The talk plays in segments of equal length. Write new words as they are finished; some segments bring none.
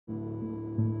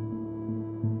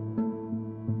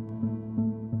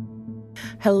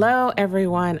Hello,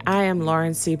 everyone. I am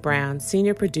Lauren C. Brown,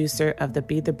 senior producer of the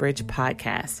Be the Bridge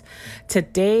podcast.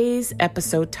 Today's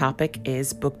episode topic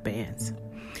is book bans.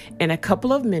 In a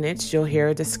couple of minutes, you'll hear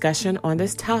a discussion on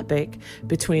this topic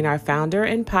between our founder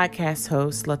and podcast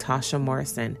host, Latasha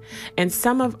Morrison, and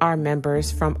some of our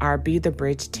members from our Be the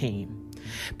Bridge team.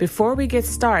 Before we get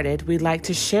started, we'd like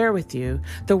to share with you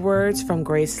the words from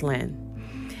Grace Lynn.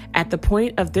 At the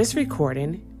point of this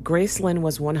recording, Grace Lynn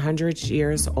was 100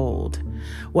 years old.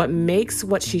 What makes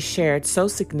what she shared so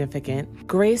significant,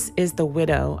 Grace is the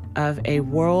widow of a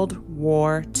World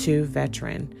War II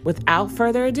veteran. Without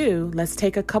further ado, let's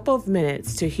take a couple of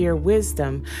minutes to hear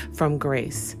wisdom from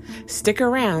Grace. Stick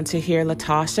around to hear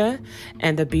Latasha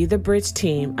and the Be the Bridge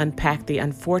team unpack the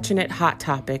unfortunate hot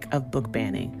topic of book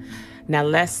banning. Now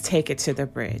let's take it to the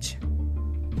bridge.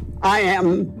 I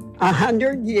am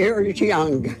 100 years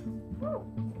young.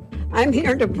 I'm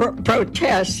here to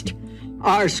protest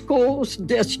our school's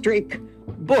district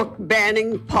book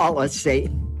banning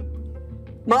policy.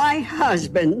 My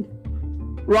husband,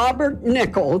 Robert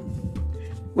Nickel,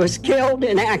 was killed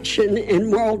in action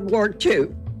in World War II.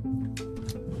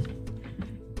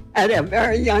 At a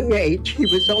very young age, he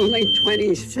was only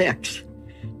 26,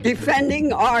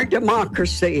 defending our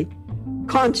democracy,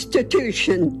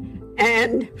 Constitution,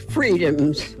 and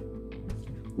freedoms.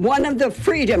 One of the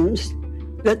freedoms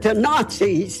that the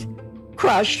Nazis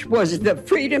crushed was the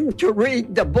freedom to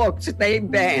read the books they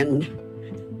banned.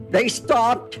 They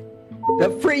stopped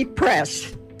the free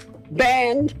press,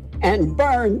 banned and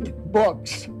burned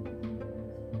books.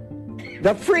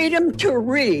 The freedom to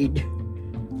read,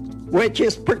 which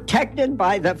is protected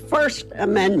by the First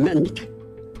Amendment,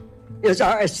 is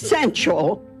our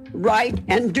essential right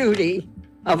and duty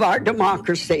of our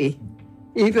democracy.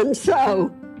 Even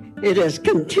so, it is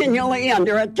continually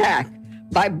under attack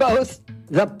by both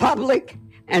the public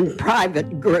and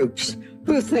private groups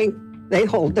who think they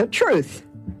hold the truth.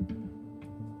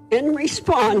 In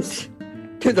response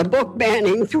to the book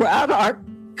banning throughout our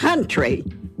country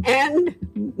and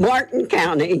Martin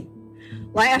County,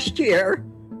 last year,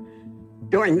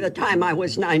 during the time I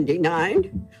was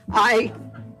 99, I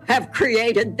have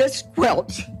created this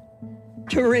quilt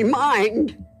to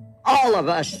remind all of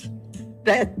us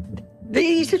that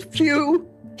these few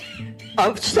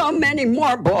of so many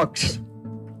more books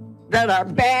that are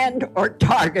banned or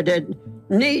targeted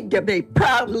need to be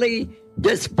proudly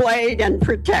displayed and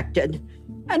protected.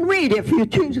 And read if you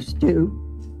choose to.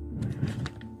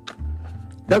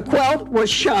 The quilt was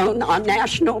shown on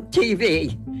national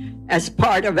TV as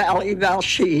part of Ali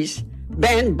Valshi's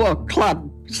Banned Book Club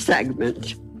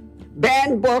segment.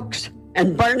 Banned books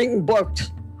and burning books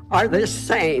are the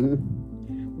same.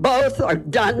 Both are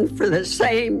done for the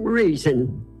same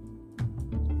reason.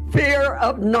 Fear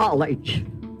of knowledge.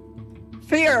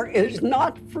 Fear is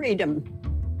not freedom.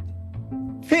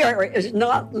 Fear is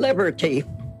not liberty.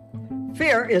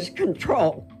 Fear is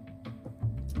control.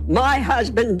 My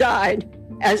husband died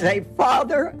as a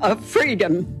father of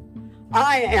freedom.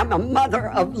 I am a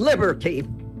mother of liberty.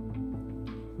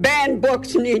 Banned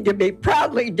books need to be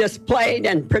proudly displayed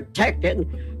and protected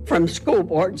from school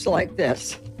boards like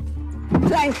this.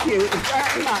 Thank you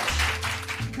very much.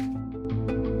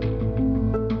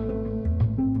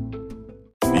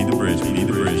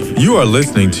 You are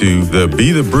listening to the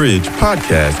Be the Bridge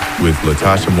podcast with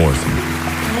Latasha Morrison.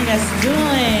 How you guys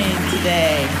doing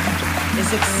today?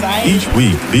 It's exciting. Each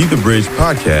week, Be the Bridge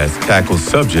podcast tackles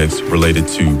subjects related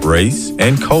to race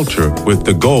and culture with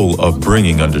the goal of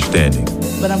bringing understanding.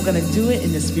 But I'm going to do it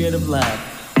in the spirit of love.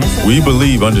 We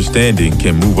believe understanding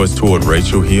can move us toward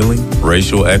racial healing,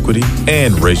 racial equity,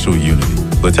 and racial unity.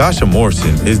 Latasha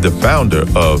Morrison is the founder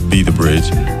of Be the Bridge,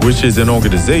 which is an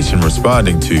organization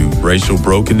responding to racial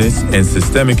brokenness and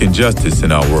systemic injustice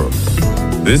in our world.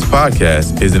 This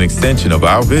podcast is an extension of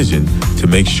our vision to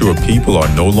make sure people are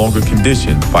no longer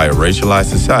conditioned by a racialized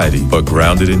society, but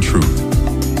grounded in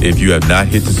truth. If you have not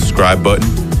hit the subscribe button,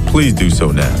 please do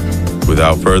so now.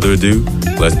 Without further ado,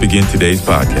 let's begin today's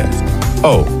podcast.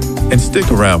 Oh, and stick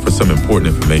around for some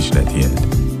important information at the end.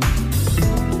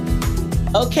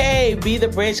 Okay, Be the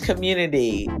Bridge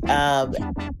community.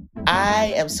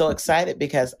 I am so excited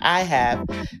because I have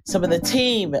some of the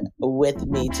team with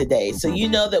me today. So you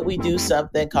know that we do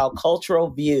something called Cultural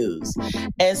Views.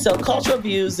 And so Cultural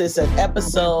Views is an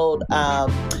episode.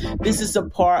 This is a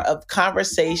part of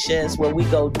conversations where we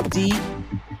go deep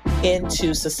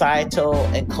into societal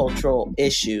and cultural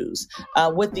issues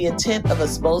with the intent of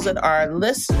exposing our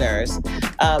listeners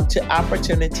to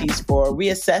opportunities for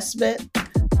reassessment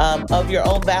of your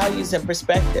own values and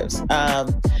perspectives.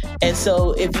 And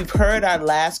so if you've heard our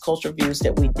last culture reviews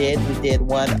that we did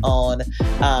one on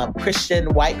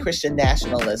white Christian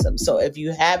nationalism. So if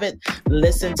you haven't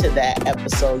listened to that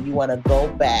episode, you want to go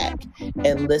back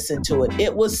and listen to it.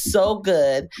 It was so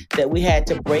good that we had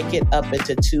to break it up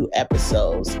into 2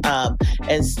 episodes.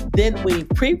 And then we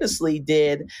previously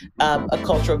did a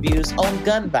cultural reviews on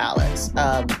gun violence.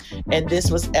 And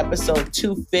this was episode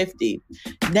 250.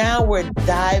 Now we're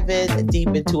diving deep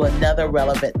into another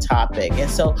relevant topic. And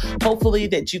so hopefully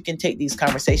that you can take these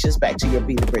conversations back to your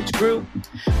Be the Bridge group,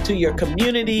 to your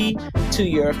community, to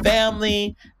your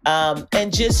family,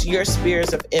 and just your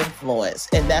spheres of influence.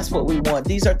 And that's what we want.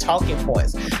 These are talking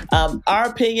points. Our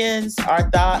opinions,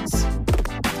 our thoughts,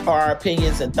 are our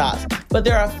opinions and thoughts, but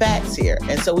there are facts here.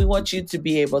 And so we want you to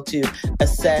be able to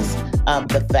assess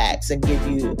the facts and give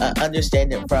you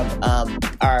understanding from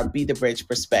our Be the Bridge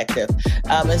perspective.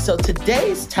 And so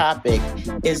today's topic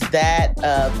is that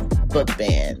of book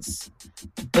bans.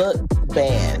 Book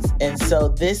bans. And so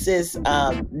this is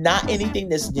not anything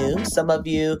that's new. Some of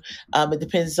you, it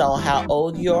depends on how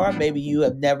old you are. Maybe you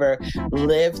have never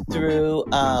lived through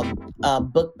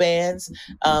book bans.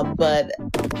 But,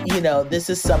 this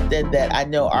is something that I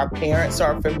know our parents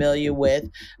are familiar with.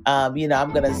 I'm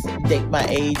going to date my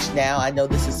age now. I know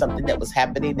this is something that was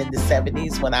happening in the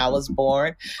 70s when I was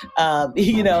born,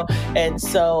 and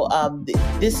so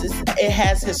it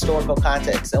has historical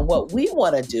context. And what we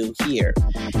want to do here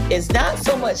is not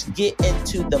so much get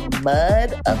into the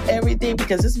mud of everything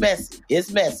because it's messy,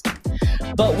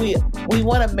 but we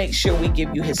want to make sure we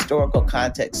give you historical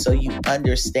context so you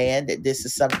understand that this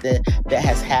is something that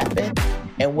has happened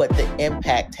and what the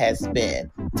impact has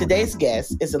been. Today's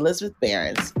guest is Elizabeth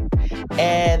Behrens,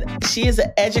 and she is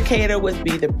an educator with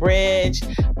Be the Bridge.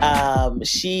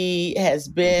 She has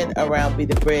been around Be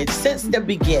the Bridge since the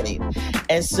beginning.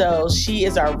 And so she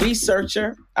is our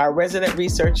researcher, our resident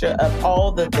researcher of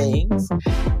all the things.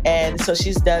 And so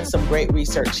she's done some great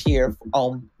research here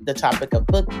on the topic of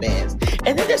book bans.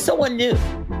 And then there's someone new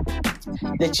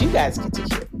that you guys get to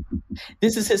hear.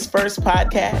 This is his first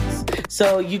podcast.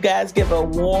 So you guys give a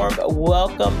warm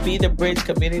welcome, Be the Bridge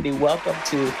community. Welcome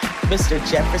to Mr.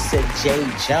 Jefferson J.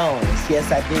 Jones. Yes,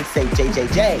 I did say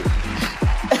JJJ.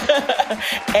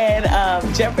 And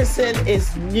Jefferson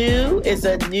is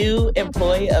a new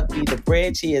employee of Be the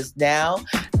Bridge. He is now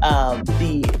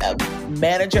the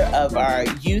manager of our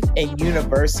youth and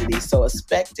university. So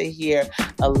expect to hear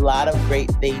a lot of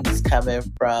great things coming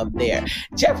from there.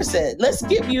 Jefferson, let's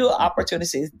give you an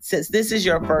opportunity, since this is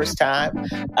your first time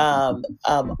on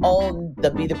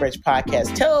the Be the Bridge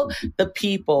podcast. Tell the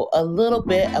people a little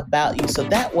bit about you, so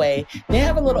that way they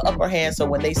have a little upper hand. So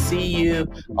when they see you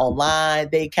online,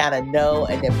 they kind of know,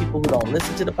 and then people who don't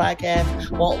listen to the podcast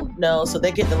won't know. So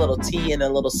they're getting a little tea and a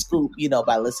little scoop,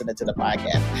 by listening to the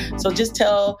podcast. So just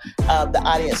tell the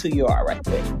audience who you are right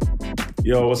quick.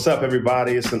 Yo, what's up,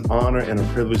 everybody? It's an honor and a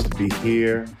privilege to be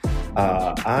here.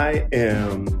 I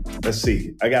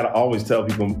got to always tell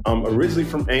people I'm originally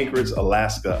from Anchorage,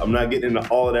 Alaska. I'm not getting into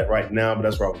all of that right now, but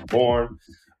that's where I was born.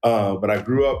 But I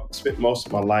grew up, spent most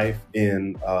of my life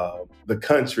in the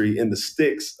country, in the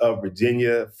sticks of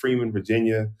Virginia, Freeman,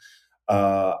 Virginia.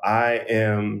 I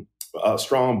am a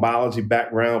strong biology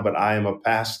background, but I am a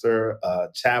pastor,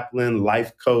 chaplain,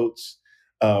 life coach,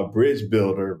 bridge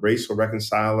builder, racial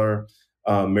reconciler,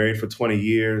 married for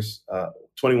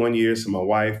 21 years to my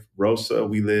wife, Rosa.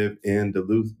 We live in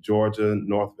Duluth, Georgia,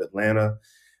 north of Atlanta.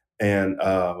 And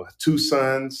 2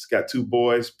 sons, got 2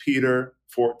 boys, Peter,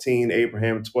 14,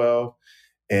 Abraham, 12.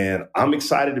 And I'm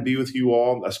excited to be with you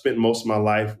all. I spent most of my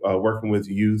life working with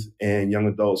youth and young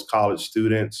adults, college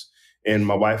students. And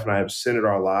my wife and I have centered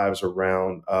our lives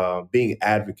around being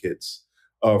advocates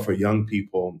for young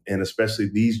people, and especially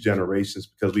these generations,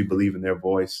 because we believe in their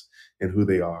voice and who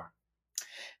they are.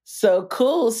 So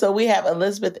cool. So we have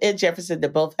Elizabeth and Jefferson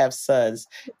that both have sons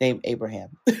named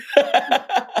Abraham.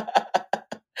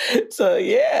 So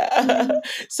yeah.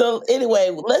 So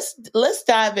anyway, let's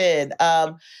dive in.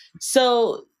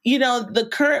 So the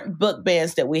current book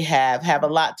bans that we have a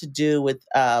lot to do with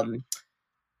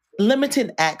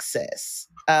limiting access,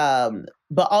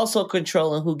 but also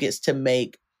controlling who gets to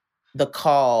make the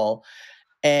call.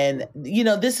 And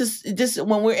this is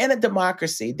when we're in a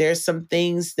democracy, there's some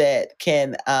things that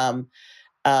can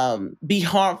be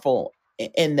harmful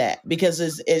in that,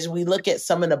 because as we look at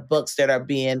some of the books that are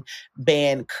being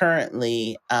banned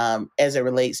currently, as it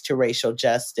relates to racial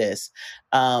justice,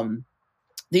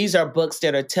 these are books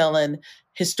that are telling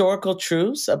historical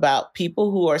truths about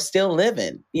people who are still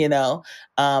living,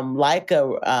 like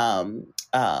I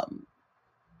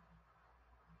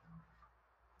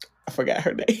forgot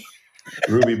her name.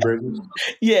 Ruby Bridges.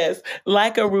 Yes,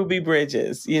 like a Ruby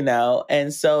Bridges,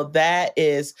 And so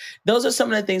those are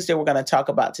some of the things that we're going to talk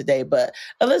about today. But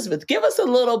Elizabeth, give us a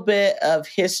little bit of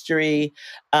history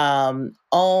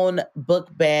on book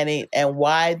banning and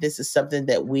why this is something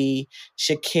that we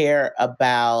should care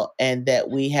about and that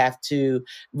we have to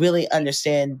really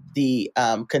understand the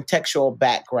contextual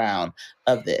background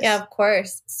of this. Yeah, of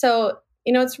course. So,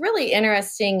 it's really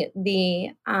interesting.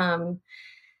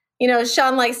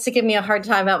 Sean likes to give me a hard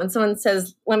time about when someone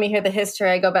says, let me hear the history.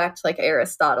 I go back to like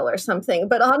Aristotle or something.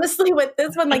 But honestly, with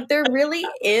this one, like there really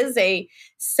is a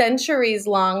centuries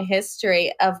long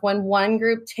history of when one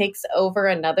group takes over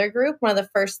another group. One of the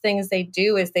first things they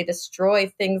do is they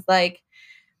destroy things like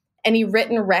any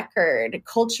written record,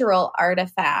 cultural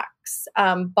artifacts,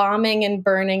 bombing and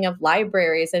burning of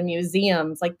libraries and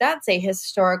museums. Like that's a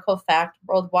historical fact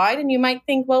worldwide. And you might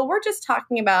think, well, we're just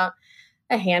talking about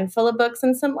a handful of books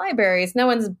in some libraries. No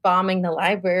one's bombing the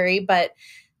library. But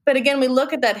again, we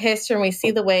look at that history and we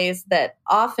see the ways that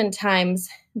oftentimes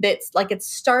that's like it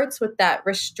starts with that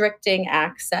restricting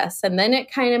access. And then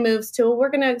it kind of moves to, well, we're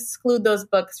going to exclude those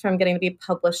books from getting to be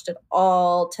published at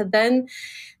all. To then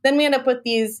we end up with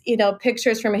these,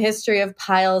 pictures from a history of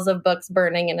piles of books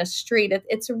burning in a street.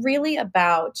 It's really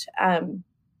about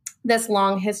this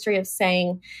long history of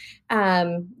saying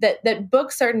that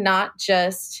books are not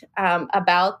just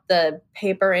about the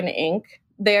paper and ink.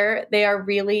 They are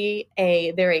really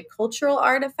they're a cultural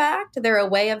artifact. They're a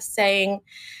way of saying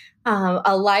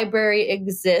a library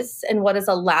exists, and what is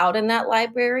allowed in that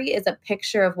library is a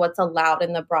picture of what's allowed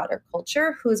in the broader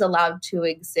culture, who's allowed to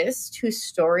exist, whose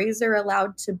stories are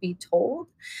allowed to be told.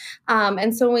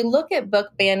 And so when we look at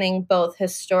book banning, both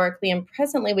historically and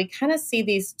presently, we kind of see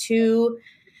these two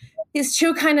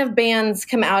kind of bans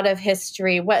come out of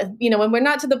history. When we're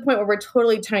not to the point where we're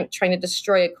totally trying to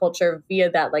destroy a culture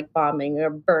via that like bombing or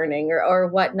burning or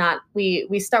whatnot,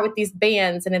 we start with these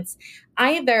bans, and it's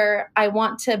either I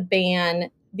want to ban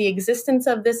the existence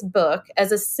of this book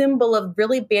as a symbol of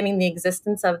really banning the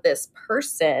existence of this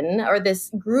person or this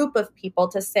group of people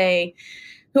to say,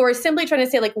 who are simply trying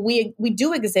to say, like, we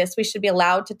do exist, we should be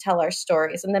allowed to tell our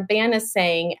stories. And the ban is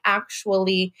saying,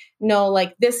 actually, no,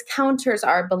 like, this counters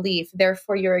our belief,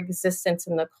 therefore your existence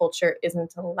in the culture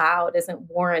isn't allowed, isn't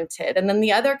warranted. And then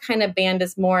the other kind of ban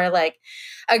is more like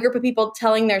a group of people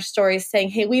telling their stories, saying,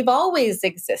 hey, we've always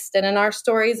existed, and our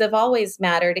stories have always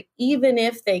mattered, even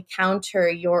if they counter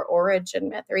your origin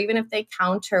myth, or even if they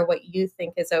counter what you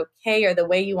think is okay, or the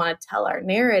way you want to tell our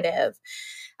narrative.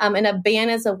 And a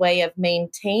ban is a way of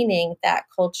maintaining that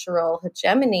cultural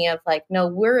hegemony of like,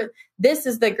 no, this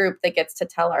is the group that gets to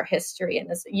tell our history. And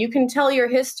you can tell your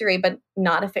history, but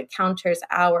not if it counters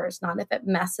ours, not if it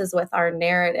messes with our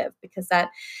narrative, because that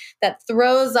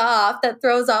throws off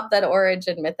that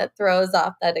origin myth, that throws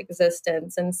off that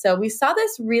existence. And so we saw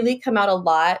this really come out a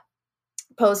lot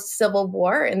post-Civil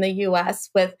War in the U.S.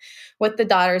 with the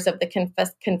Daughters of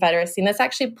the Confederacy. And this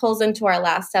actually pulls into our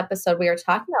last episode. We were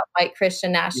talking about white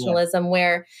Christian nationalism,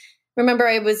 where, remember,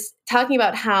 I was talking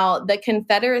about how the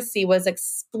Confederacy was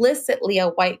explicitly a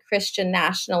white Christian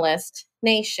nationalist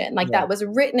nation. Like that was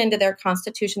written into their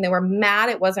constitution. They were mad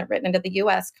it wasn't written into the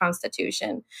U.S.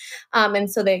 Constitution.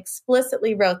 And so they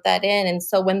explicitly wrote that in. And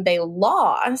so when they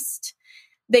lost,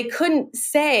 they couldn't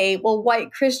say, well,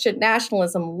 white Christian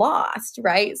nationalism lost,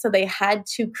 right? So they had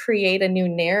to create a new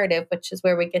narrative, which is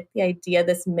where we get the idea,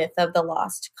 this myth of the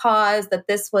lost cause, that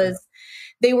this was,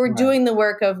 they were doing the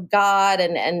work of God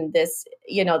and this,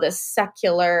 this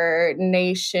secular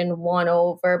nation won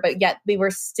over, but yet we were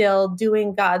still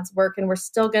doing God's work, and we're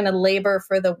still going to labor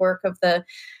for the work of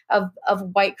of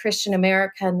white Christian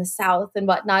America in the South and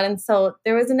whatnot. And so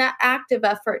there was an active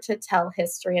effort to tell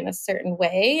history in a certain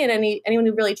way. And anyone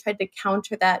who really tried to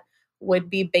counter that would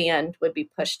be banned, would be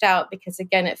pushed out, because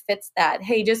again, it fits that,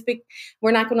 hey,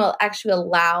 we're not going to actually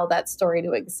allow that story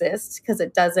to exist because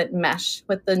it doesn't mesh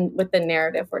with the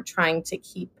narrative we're trying to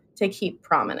keep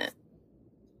prominent.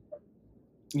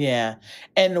 Yeah.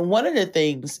 And one of the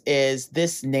things is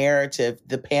this narrative,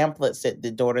 the pamphlets that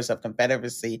the Daughters of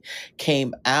Confederacy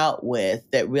came out with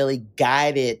that really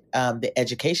guided the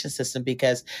education system,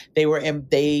 because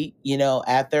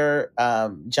after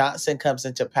Johnson comes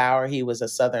into power, he was a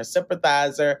Southern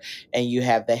sympathizer, and you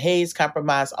have the Hayes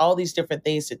Compromise, all these different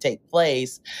things to take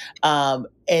place. And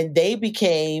they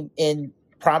became in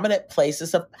prominent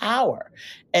places of power.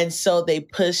 And so they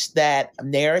pushed that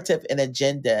narrative and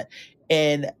agenda.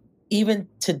 And even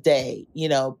today,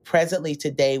 presently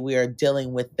today, we are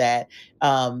dealing with that,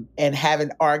 and having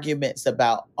arguments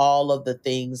about all of the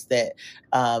things that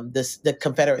the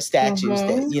Confederate statues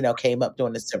that came up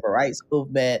during the Civil Rights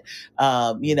Movement,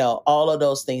 all of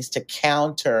those things to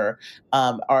counter,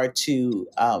 or to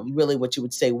really what you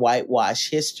would say whitewash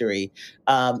history,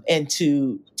 and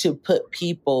to put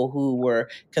people who were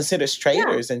considered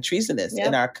traitors and treasonous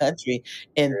in our country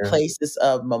in places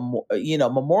of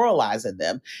memorializing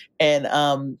them.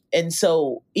 And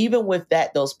so even with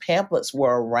that, those pamphlets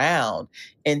were around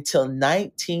until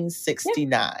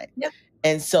 1969.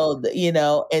 And so,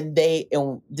 and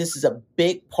this is a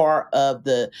big part of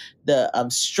the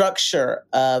structure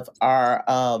of our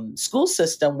school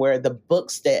system, where the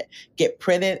books that get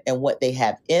printed and what they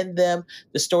have in them,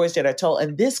 the stories that are told.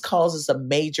 And this causes a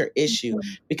major issue,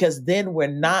 because then we're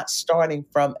not starting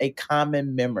from a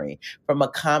common memory, from a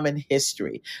common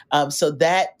history. So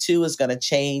that too is going to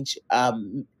change,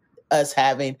 us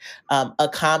having a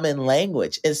common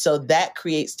language. And so that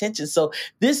creates tension. So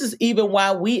this is even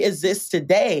why we exist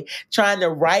today, trying to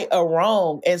right a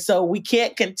wrong. And so we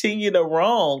can't continue the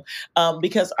wrong,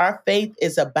 because our faith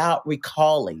is about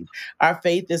recalling. Our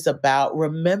faith is about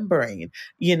remembering.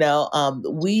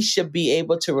 We should be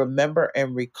able to remember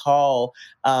and recall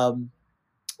our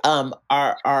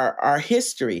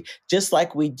history, just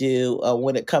like we do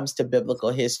when it comes to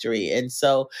biblical history. And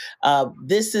so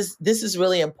this is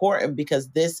really important, because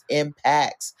this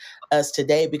impacts us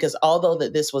today. Because although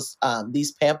that this was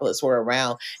these pamphlets were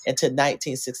around until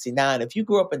 1969, if you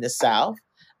grew up in the South,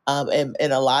 and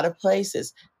in a lot of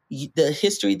places, the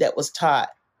history that was taught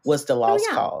was the lost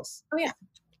cause.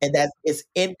 And that is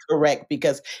incorrect,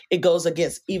 because it goes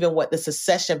against even what the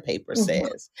secession paper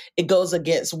says. It goes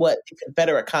against what the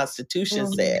Confederate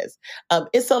Constitution says.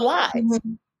 It's a lie.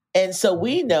 And so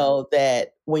we know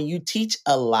that when you teach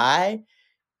a lie,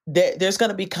 there's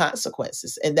going to be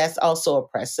consequences. And that's also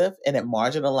oppressive, and it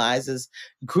marginalizes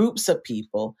groups of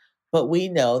people. But we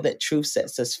know that truth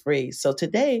sets us free. So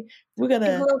today we're going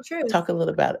to talk a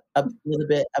little bit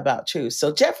about truth.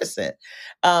 So Jefferson,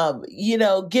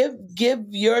 give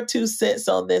your 2 cents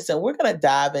on this, and we're going to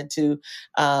dive into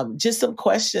just some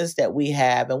questions that we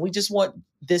have, and we just want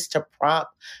this to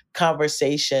prompt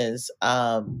conversations,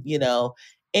 in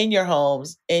your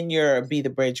homes, in your Be the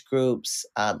Bridge groups,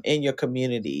 in your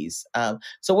communities.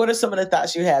 So what are some of the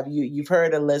thoughts you have? You've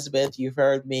heard Elizabeth, you've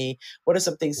heard me. What are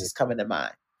some things that's coming to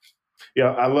mind?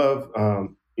 Yeah, I love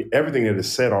everything that is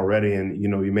said already. And, you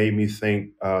made me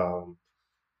think,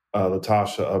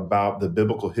 Latasha, about the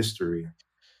biblical history.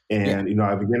 And,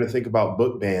 I began to think about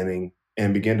book banning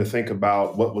and began to think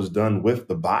about what was done with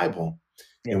the Bible.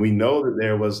 And we know that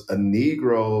there was a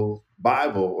Negro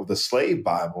Bible, or the slave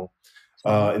Bible,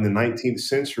 in the 19th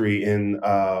century in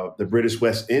the British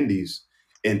West Indies.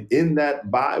 And in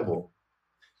that Bible,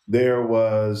 there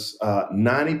was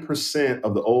 90%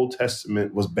 of the Old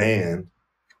Testament was banned,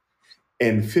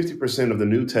 and 50% of the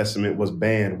New Testament was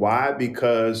banned. Why?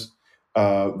 Because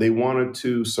they wanted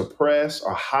to suppress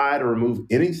or hide or remove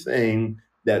anything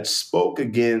that spoke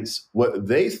against what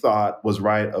they thought was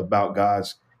right about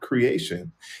God's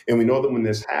creation. And we know that when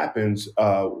this happens,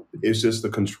 it's just the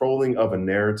controlling of a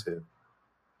narrative.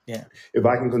 Yeah. If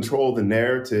I can control the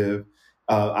narrative,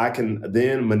 I can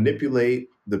then manipulate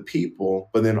the people,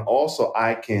 but then also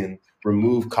I can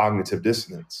remove cognitive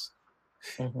dissonance.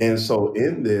 And so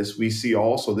in this, we see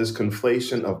also this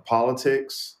conflation of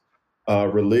politics,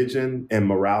 religion, and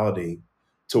morality,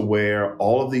 to where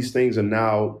all of these things are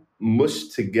now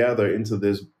mushed together into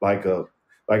this, like if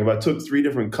I took 3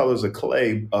 different colors of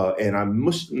clay and I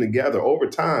mushed them together over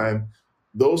time,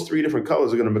 those 3 different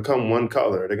colors are going to become one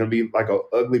color. They're going to be like an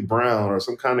ugly brown or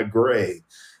some kind of gray.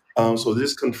 So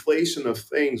this conflation of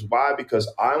things, why?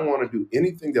 Because I want to do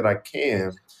anything that I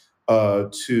can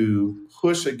to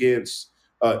push against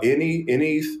any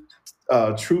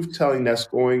truth telling that's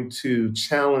going to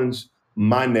challenge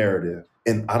my narrative,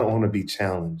 and I don't want to be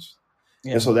challenged.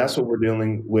 Yeah. And so that's what we're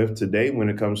dealing with today when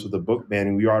it comes to the book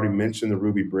banning. We already mentioned the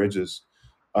Ruby Bridges.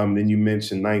 Then you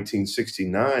mentioned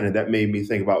 1969, and that made me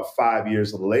think about 5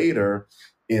 years later,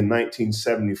 in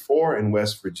 1974 in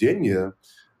West Virginia.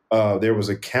 There was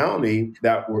a county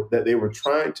that they were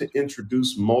trying to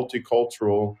introduce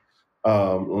multicultural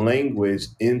language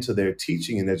into their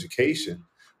teaching and education.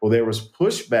 Well, there was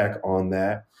pushback on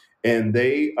that, and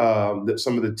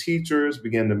some of the teachers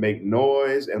began to make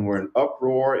noise and were in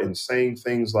uproar and saying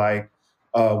things like,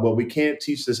 well, we can't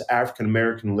teach this African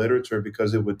American literature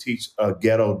because it would teach a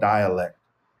ghetto dialect.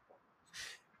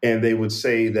 And they would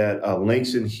say that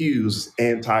Langston Hughes is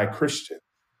anti-Christian.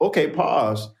 Okay,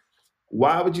 pause.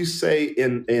 why would you say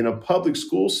in a public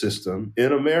school system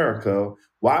in America,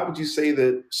 why would you say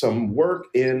that some work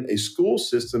in a school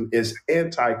system is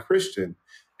anti-Christian?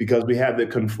 Because we have the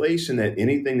conflation that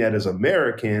anything that is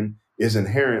American is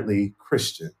inherently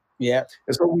Christian. Yeah.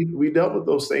 And so we dealt with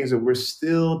those things, and we're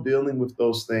still dealing with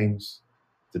those things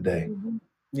today. Mhm.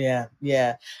 Yeah,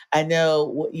 yeah. I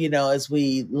know, as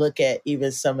we look at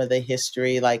even some of the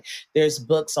history, like there's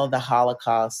books on the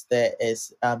Holocaust that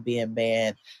is being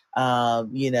banned.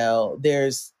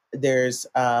 There's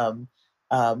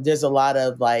a lot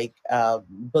of like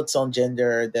books on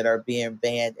gender that are being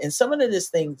banned. And some of these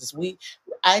things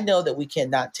I know that we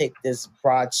cannot take this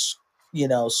broad,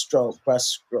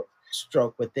 brush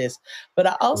stroke with this, but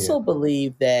I Yeah. also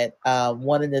believe that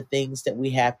one of the things that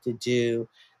we have to do,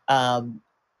 um,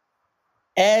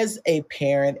 as a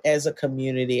parent, as a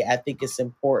community, I think it's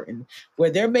important where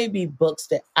there may be books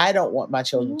that I don't want my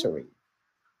children to read.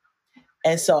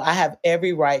 And so I have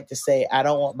every right to say, I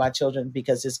don't want my children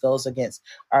because this goes against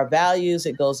our values.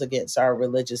 It goes against our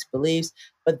religious beliefs,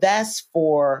 but that's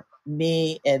for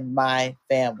me and my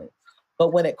family.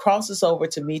 But when it crosses over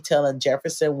to me telling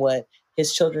Jefferson what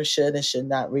his children should and should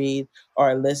not read,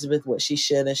 or Elizabeth what she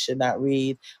should and should not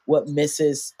read, what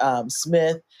Mrs.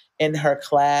 Smith in her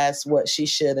class, what she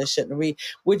should and shouldn't read,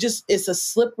 it's a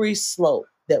slippery slope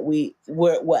that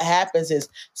what happens is,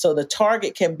 so the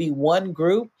target can be one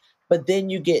group, but then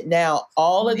you get now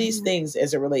all of these things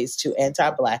as it relates to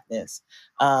anti-Blackness,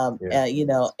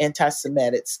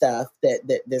 anti-Semitic stuff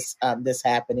that's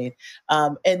happening,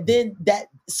 and then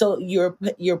so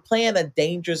you're playing a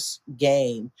dangerous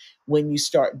game when you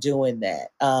start doing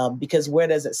that, because where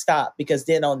does it stop? Because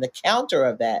then on the counter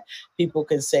of that, people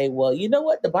can say, well, you know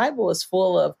what, the Bible is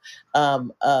full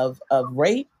of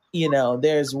rape.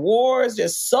 There's wars,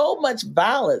 there's so much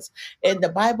violence in the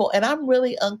Bible. And I'm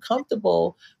really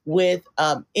uncomfortable with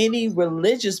any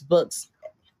religious books,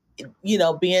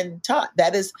 being taught.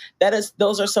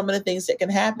 Those are some of the things that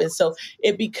can happen. So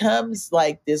it becomes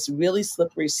like this really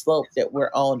slippery slope that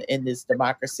we're on in this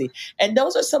democracy. And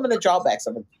those are some of the drawbacks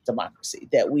of a democracy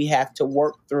that we have to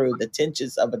work through, the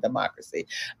tensions of a democracy.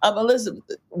 Elizabeth,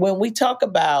 when we talk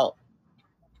about,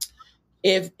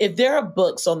 if there are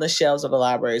books on the shelves of the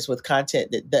libraries with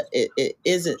content that it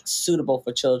isn't suitable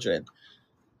for children,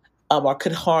 or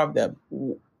could harm them,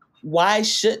 why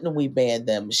shouldn't we ban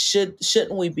them?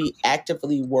 Shouldn't we be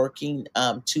actively working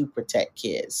to protect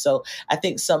kids? So I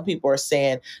think some people are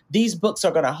saying these books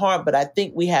are going to harm, but I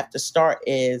think we have to start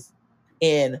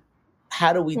in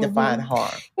how do we define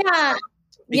harm? Yeah,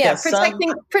 Because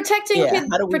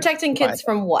protecting kids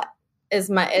from what? Is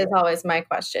always my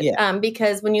question. Yeah.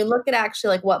 Because when you look at actually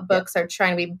like what books are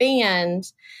trying to be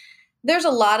banned, there's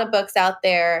a lot of books out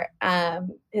there,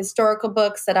 historical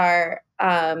books that are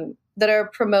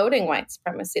promoting white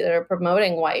supremacy, that are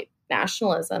promoting white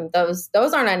nationalism. Those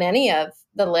aren't on any of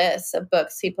the lists of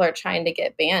books people are trying to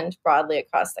get banned broadly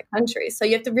across the country. So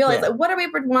you have to realize, like, what are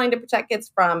we wanting to protect kids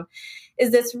from?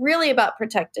 Is this really about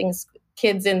protecting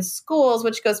kids in schools,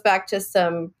 which goes back to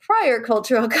some prior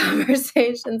cultural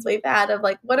conversations we've had of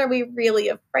like, what are we really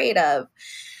afraid of?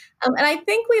 And I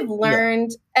think we've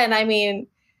learned, and I mean,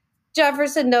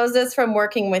 Jefferson knows this from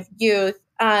working with youth,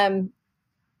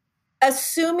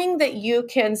 assuming that you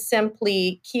can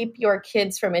simply keep your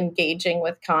kids from engaging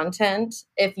with content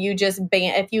if you just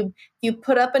if you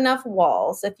put up enough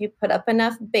walls, if you put up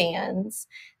enough bans,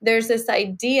 there's this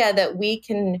idea that we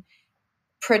can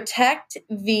protect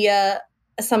via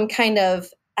some kind of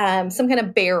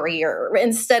barrier,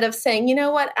 instead of saying, you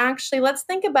know what, actually, let's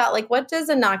think about, like, what does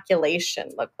inoculation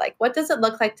look like? What does it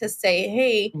look like to say,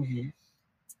 hey,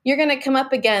 you're going to come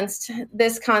up against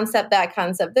this concept, that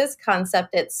concept, this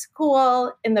concept at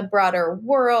school, in the broader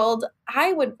world.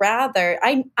 I would rather,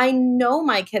 I know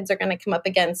my kids are going to come up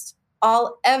against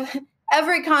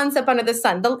every concept under the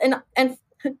sun. And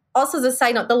also, as a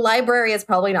side note, the library is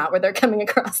probably not where they're coming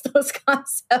across those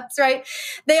concepts, right?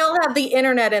 They all have the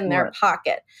internet in their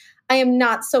pocket. I am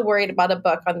not so worried about a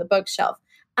book on the bookshelf.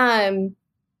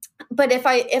 But if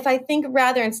I think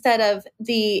rather, instead of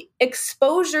the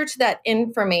exposure to that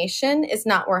information is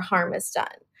not where harm is done.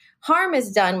 Harm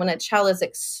is done when a child is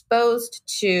exposed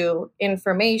to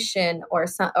information or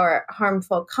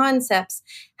harmful concepts,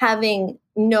 having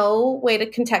no way to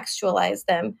contextualize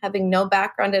them, having no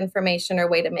background information or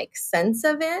way to make sense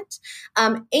of it,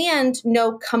 and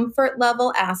no comfort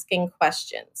level asking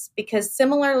questions. Because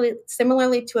similarly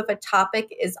to if a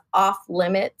topic is off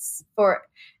limits for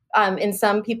in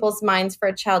some people's minds for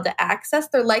a child to access,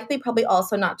 they're likely probably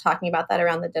also not talking about that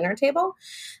around the dinner table.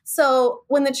 So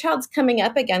when the child's coming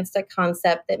up against a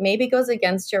concept that maybe goes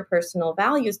against your personal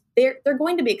values, they're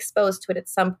going to be exposed to it at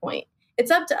some point.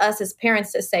 it's up to us as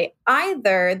parents to say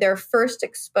either their first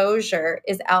exposure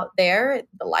is out there, at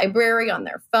the library, on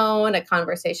their phone, a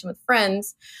conversation with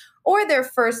friends, or their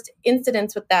first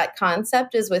incidence with that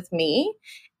concept is with me.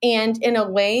 And in a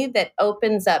way that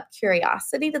opens up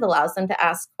curiosity, that allows them to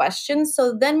ask questions.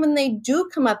 So then when they do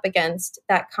come up against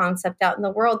that concept out in the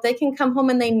world, they can come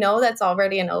home and they know that's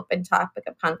already an open topic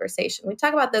of conversation. We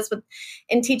talk about this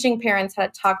in teaching parents how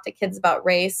to talk to kids about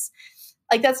race.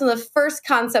 Like that's one of the first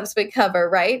concepts we cover,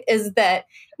 right? Is that,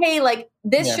 hey, like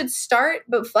this should start,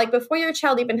 but like before your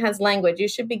child even has language, you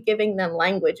should be giving them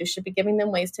language. You should be giving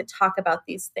them ways to talk about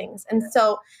these things. And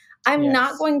so I'm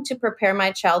not going to prepare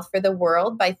my child for the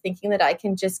world by thinking that I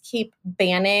can just keep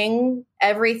banning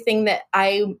everything that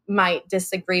I might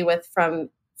disagree with from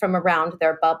around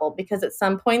their bubble, because at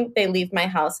some point they leave my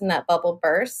house and that bubble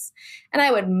bursts. And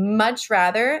I would much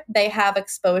rather they have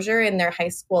exposure in their high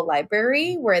school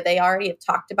library where they already have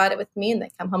talked about it with me and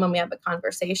they come home and we have a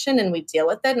conversation and we deal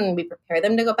with it and we prepare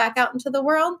them to go back out into the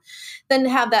world, than to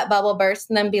have that bubble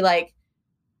burst and then be like,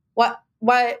 what?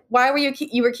 Why were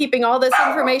you were keeping all this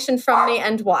information from me,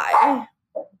 and why?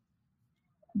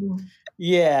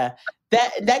 Yeah.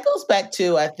 That goes back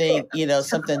to, I think,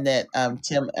 something that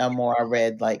Tim Elmore I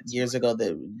read like years ago,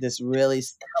 that this really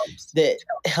that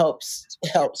helps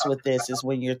with this is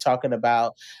when you're talking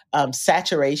about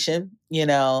saturation,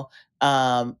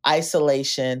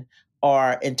 isolation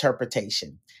or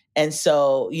interpretation. And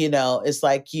so, it's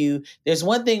like there's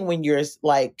one thing when you're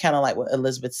like, kind of like what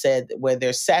Elizabeth said, where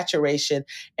there's saturation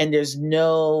and there's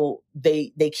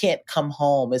they can't come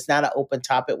home. It's not an open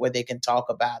topic where they can talk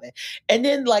about it. And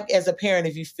then like, as a parent,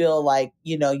 if you feel like,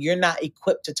 you're not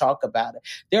equipped to talk about it,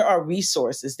 there are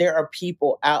resources, there are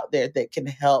people out there that can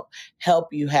help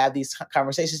you have these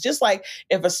conversations. Just like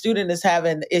if a student is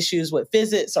having issues with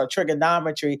physics or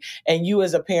trigonometry and you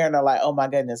as a parent are like, oh my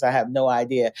goodness, I have no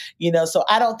idea, so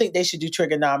I don't think they should do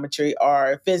trigonometry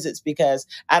or physics because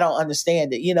I don't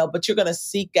understand it, but you're going to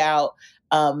seek out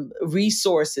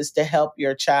resources to help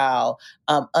your child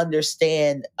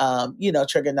understand,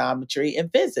 trigonometry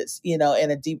and physics, in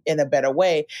a better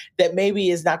way that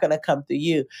maybe is not going to come through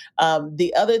you.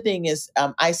 The other thing is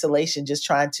isolation, just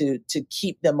trying to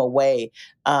keep them away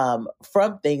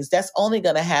from things. That's only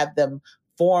going to have them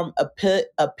form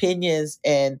opinions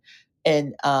and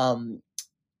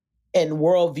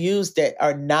worldviews that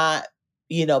are not,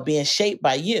 being shaped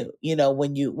by you,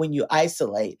 when you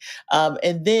isolate.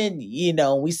 And then,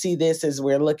 we see this as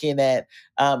we're looking at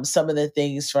some of the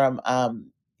things from,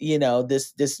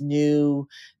 this new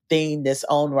thing that's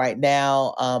on right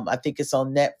now. I think it's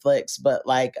on Netflix, but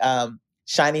like,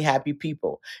 Shiny Happy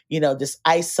People, this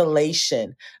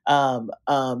isolation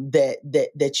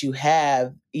that you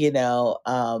have,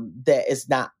 that is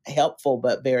not helpful,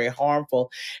 but very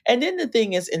harmful. And then the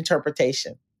thing is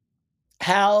interpretation.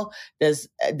 How does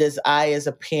I as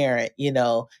a parent,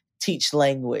 teach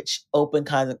language, open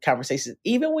conversations,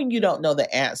 even when you don't know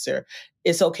the answer?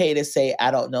 It's okay to say,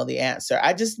 I don't know the answer.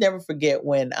 I just never forget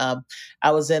when I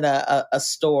was in a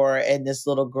store and this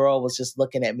little girl was just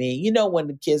looking at me. When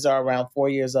the kids are around 4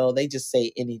 years old, they just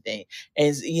say anything.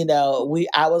 And,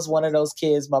 I was one of those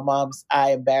kids.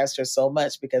 I embarrassed her so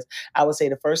much because I would say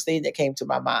the first thing that came to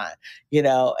my mind,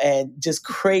 and just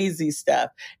crazy stuff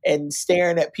and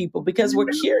staring at people because we're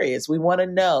curious. We want to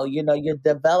know, you're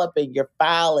developing, you're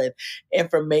filing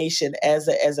information as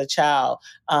a child.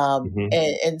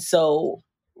 And so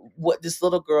what this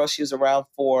little girl, she was around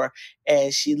 4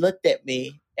 and she looked at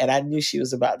me and I knew she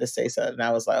was about to say something. And I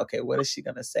was like, okay, what is she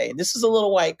going to say? And this was a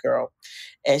little white girl.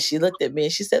 And she looked at me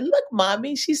and she said, look,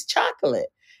 mommy, she's chocolate.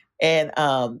 And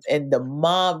the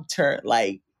mom turned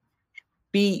like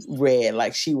beet red,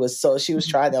 like she was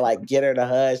trying to like get her to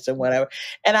hush and whatever.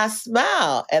 And I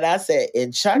smiled and I said,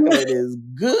 and chocolate is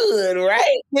good,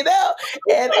 right?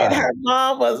 And her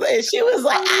mom and she was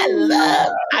like, I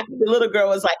love chocolate. The little girl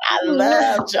was like, I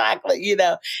love chocolate,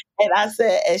 And I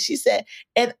said, and she said,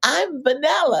 and I'm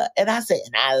vanilla. And I said,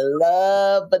 and I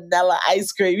love vanilla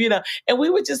ice cream, And we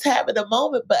were just having a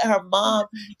moment, but her mom,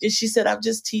 and she said, I'm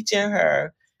just teaching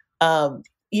her, I'm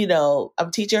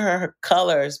teaching her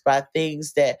colors by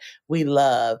things that we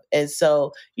love. And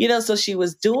so, so she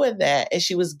was doing that and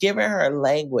she was giving her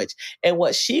language. And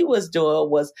what she was doing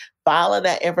was filing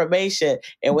that information.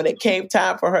 And when it came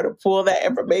time for her to pull that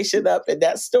information up in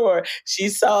that store, she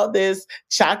saw this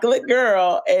chocolate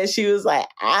girl and she was like,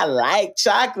 I like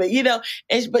chocolate,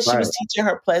 but she was teaching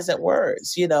her pleasant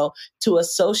words, to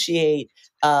associate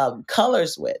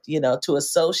colors with, to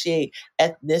associate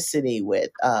ethnicity with.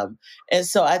 And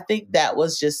so I think that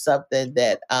was just something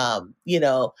that,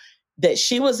 that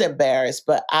she was embarrassed,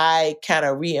 but I kind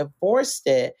of reinforced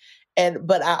it.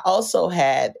 But I also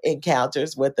had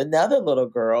encounters with another little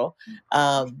girl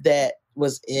that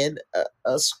was in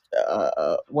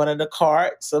one of the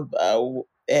carts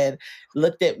and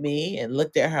looked at me and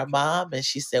looked at her mom, and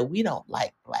she said, "We don't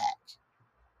like Black."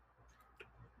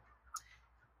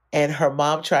 And her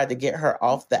mom tried to get her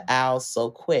off the aisle so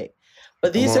quick.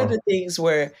 But Come these are on. the things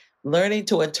where learning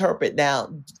to interpret.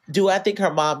 Now, do I think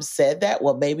her mom said that?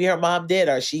 Well, maybe her mom did,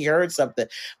 or she heard something.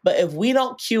 But if we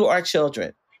don't cue our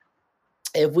children,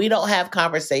 if we don't have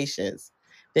conversations,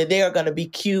 then they are going to be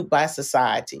cued by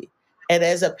society. And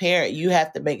as a parent, you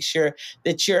have to make sure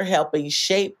that you're helping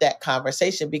shape that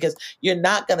conversation, because you're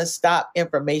not going to stop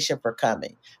information from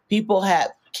coming.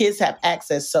 Kids have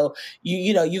access. So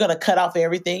you're going to cut off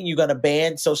everything. You're going to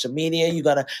ban social media. You're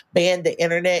going to ban the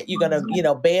internet. You're going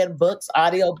to, ban books,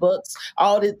 audio books,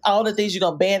 all the things. You're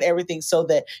going to ban everything so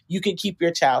that you can keep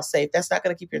your child safe. That's not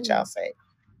going to keep your child safe.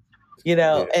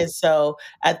 Yeah. And so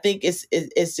I think it's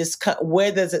just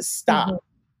where does it stop? Mhm.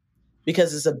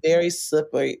 Because it's a very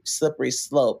slippery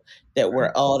slope that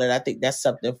we're on, and I think that's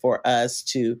something for us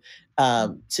to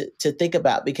think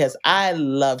about, because I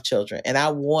love children and I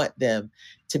want them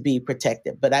to be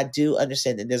protected, but I do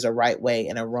understand that there's a right way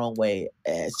and a wrong way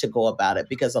as to go about it,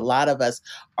 because a lot of us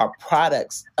are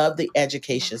products of the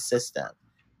education system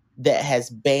that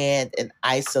has banned and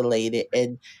isolated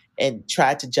and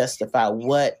tried to justify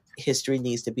what history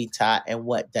needs to be taught and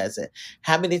what doesn't.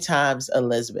 How many times,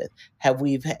 Elizabeth, have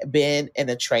we been in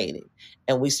a training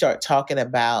and we start talking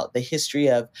about the history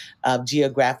of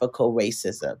geographical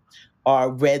racism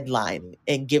or redlining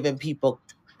and giving people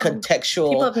People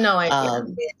contextual have no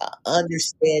idea.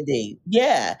 understanding,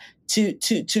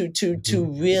 to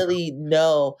really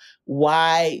know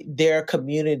why their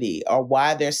community or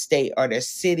why their state or their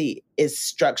city is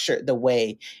structured the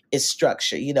way it's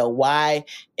structured. Why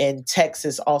in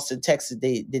Texas, Austin, Texas,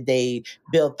 did they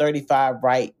build 35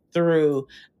 right through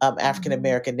African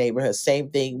American neighborhoods? Same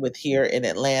thing with here in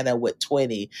Atlanta with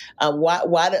 20.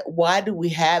 Why do we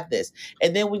have this?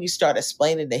 And then when you start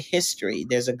explaining the history,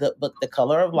 there's a good book, The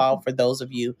Color of Law, for those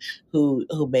of you who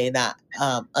may not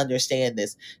understand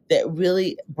this, that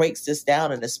really breaks this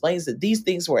down and explains that these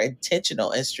things were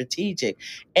intentional and strategic.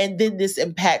 And then this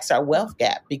impacts our wealth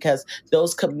gap, because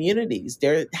those communities,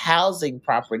 their housing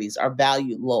properties are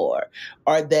valued lower,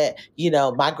 or that,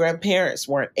 my grandparents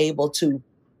weren't able to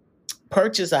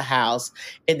purchase a house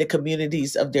in the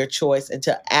communities of their choice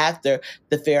until after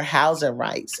the Fair Housing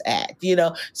Rights Act.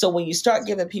 So when you start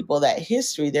giving people that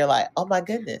history, they're like, oh my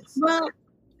goodness, Well,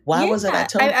 why wasn't I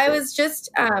told? I was just,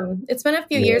 it's been a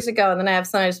few years ago, and then I have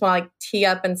something I just want to tee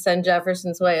up and send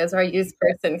Jefferson's way as our youth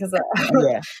person, because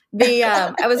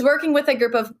I was working with a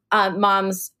group of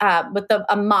moms with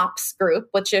a MOPS group,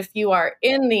 which if you are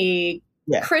in the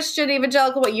Christian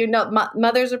evangelical,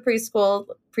 mothers of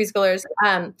preschoolers,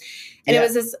 and it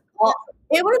was this.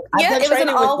 It was an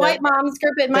all-white moms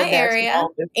group in my area,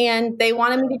 and they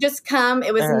wanted me to just come.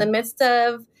 It was in the midst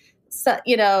of,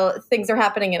 things are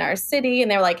happening in our city, and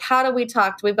they were like, how do we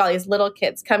talk to, we've got these little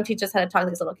kids, come teach us how to talk to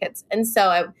these little kids. And so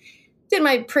I did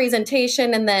my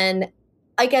presentation, and then,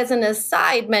 like, as an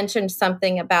aside, mentioned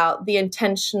something about the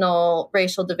intentional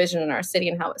racial division in our city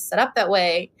and how it was set up that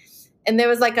way. And there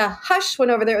was like a hush went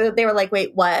over there. They were like,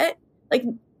 wait, what? Like,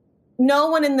 no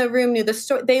one in the room knew the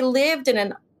story. They lived in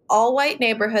an all-white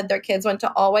neighborhood. Their kids went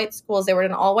to all-white schools. They were in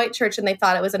an all-white church, and they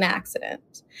thought it was an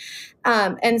accident.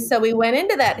 And so we went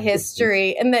into that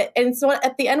history, and so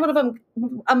at the end,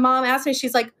 a mom asked me,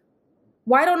 she's like,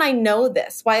 why don't I know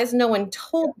this? Why has no one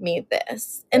told me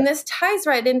this? And this ties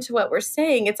right into what we're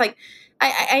saying. It's like,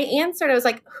 I answered, I was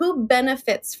like, who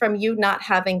benefits from you not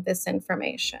having this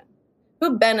information?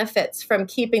 Who benefits from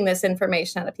keeping this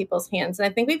information out of people's hands? And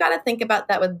I think we've got to think about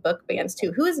that with book bans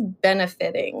too. Who is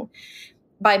benefiting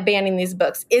by banning these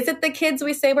books? Is it the kids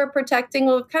we say we're protecting?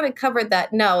 Well, we've kind of covered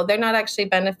that. No, they're not actually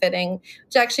benefiting,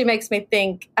 which actually makes me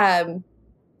think,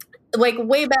 like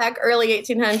way back, early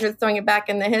 1800s, throwing it back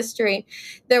in the history,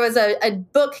 there was a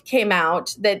book came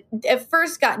out that at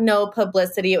first got no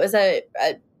publicity. It was a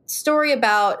story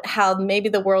about how maybe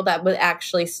the world that would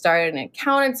actually start, and it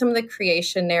counted some of the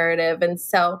creation narrative. And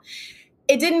so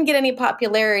it didn't get any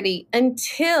popularity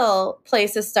until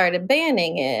places started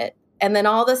banning it. And then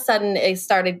all of a sudden it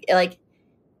started, like,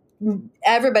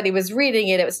 everybody was reading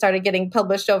it. It started getting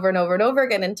published over and over and over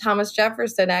again. And Thomas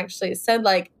Jefferson actually said,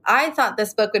 like, I thought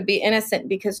this book would be innocent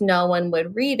because no one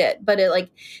would read it. But it, like,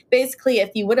 basically, if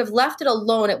you would have left it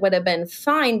alone, it would have been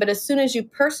fine. But as soon as you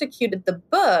persecuted the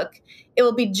book, it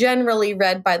will be generally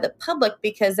read by the public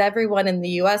because everyone in the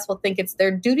U.S. will think it's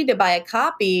their duty to buy a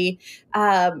copy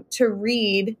to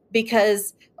read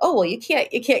because, oh, well, you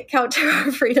can't counter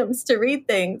our freedoms to read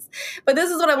things. But this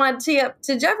is what I wanted to tee up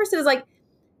to Jefferson is like,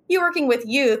 you're working with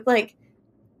youth, like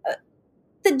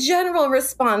the general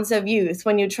response of youth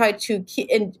when you try to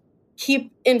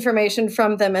keep information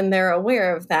from them and they're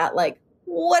aware of that, like,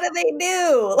 what do they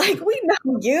do? Like, we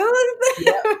know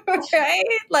youth, right?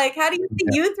 Like, how do you see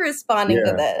youth responding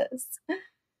to this?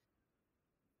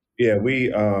 Yeah,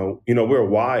 we're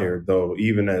wired, though,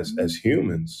 even as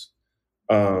humans,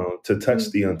 to touch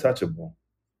the untouchable.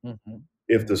 Mm-hmm.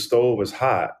 If the stove is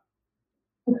hot,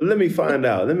 let me find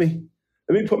out. Let me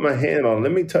put my hand on it.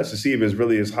 Let me touch to see if it's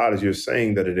really as hot as you're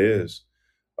saying that it is.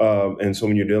 And so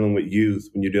when you're dealing with youth,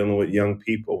 when you're dealing with young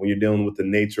people, when you're dealing with the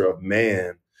nature of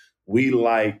man, we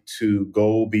like to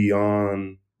go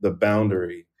beyond the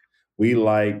boundary. We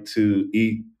like to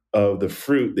eat of the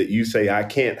fruit that you say I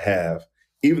can't have,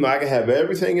 even though I can have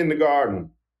everything in the garden.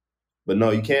 But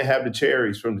no, you can't have the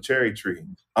cherries from the cherry tree.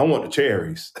 I want the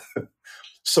cherries.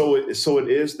 So it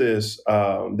is this,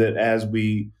 that as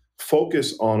we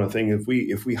focus on a thing,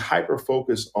 if we hyper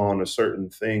focus on a certain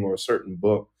thing or a certain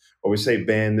book, or we say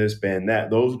ban this, ban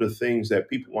that, those are the things that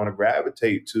people want to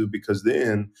gravitate to, because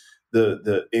then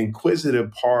the inquisitive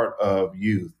part of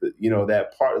youth,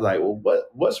 that part like, well,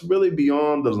 what's really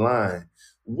beyond the line?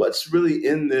 What's really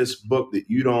in this book that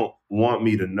you don't want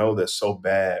me to know that's so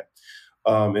bad?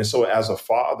 And so as a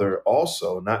father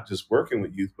also, not just working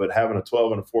with youth, but having a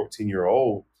 12 and a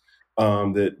 14-year-old,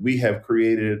 that we have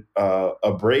created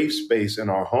a brave space in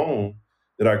our home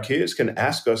that our kids can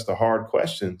ask us the hard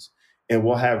questions, and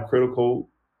we'll have critical,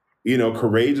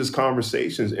 courageous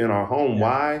conversations in our home. Yeah.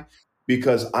 Why?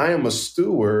 Because I am a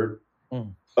steward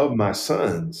of my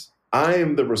sons. I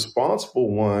am the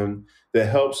responsible one that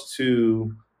helps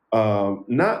to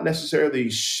not necessarily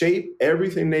shape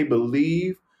everything they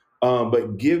believe,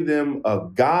 but give them a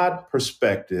God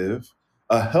perspective,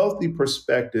 a healthy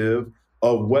perspective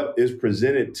of what is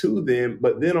presented to them.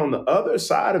 But then on the other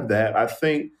side of that, I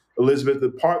think, Elizabeth,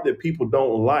 the part that people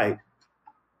don't like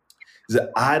is that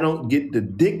I don't get to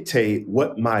dictate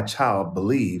what my child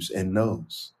believes and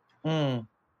knows. Mm.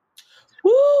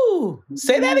 Woo!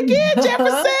 Say that again,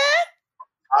 Jefferson.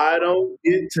 I don't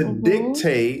get to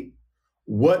dictate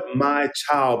what my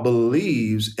child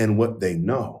believes and what they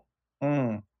know.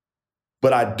 Mm.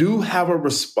 But I do have a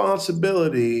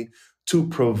responsibility to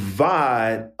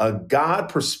provide a God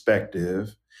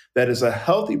perspective that is a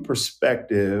healthy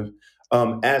perspective,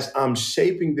 as I'm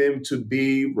shaping them to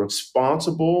be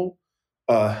responsible,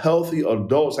 healthy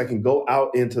adults that can go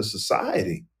out into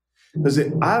society. Because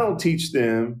if I don't teach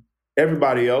them,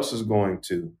 everybody else is going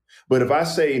to. But if I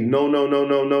say no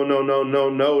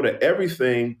to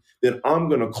everything, then I'm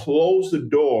going to close the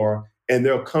door and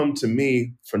they'll come to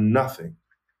me for nothing.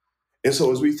 And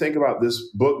so as we think about this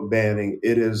book banning,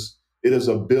 it is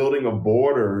a building of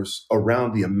borders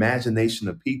around the imagination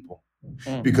of people.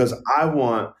 Mm-hmm. Because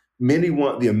many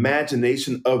want the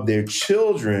imagination of their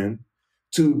children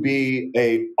to be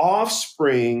a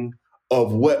offspring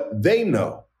of what they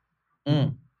know.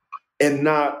 Mm. And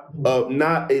not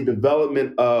a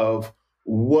development of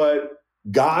what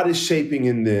God is shaping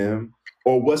in them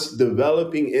or what's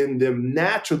developing in them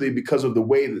naturally because of the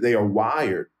way that they are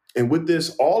wired. And with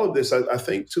this, all of this, I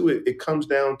think, too, it comes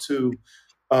down to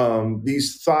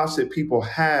these thoughts that people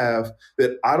have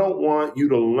that I don't want you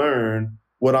to learn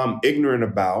what I'm ignorant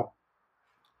about,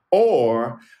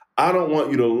 or I don't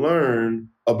want you to learn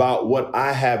about what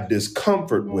I have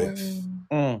discomfort with.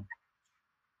 Mm.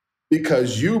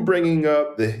 Because you bringing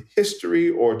up the history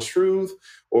or truth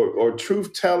or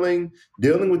truth telling,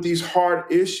 dealing with these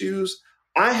hard issues,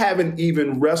 I haven't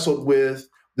even wrestled with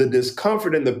the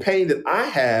discomfort and the pain that I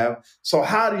have. So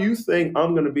how do you think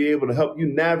I'm going to be able to help you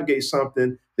navigate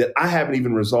something that I haven't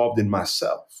even resolved in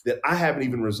myself? That I haven't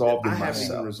even resolved in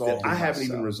myself. That I haven't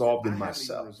even resolved in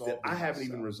myself. That I haven't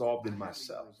even resolved in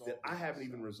myself. That I haven't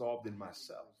even resolved in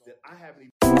myself. That I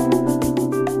haven't even.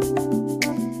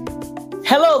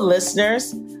 Hello,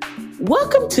 listeners.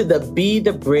 Welcome to the Be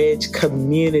the Bridge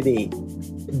community.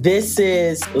 This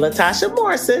is Latasha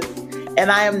Morrison,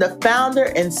 and I am the founder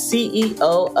and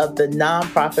CEO of the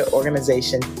nonprofit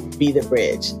organization Be the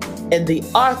Bridge, and the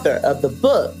author of the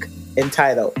book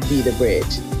entitled Be the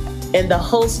Bridge, and the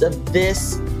host of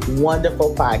this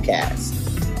wonderful podcast.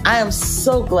 I am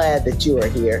so glad that you are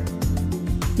here.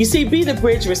 You see, Be the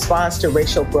Bridge responds to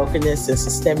racial brokenness and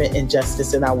systemic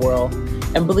injustice in our world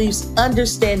and believes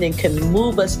understanding can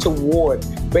move us toward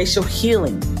racial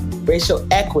healing, racial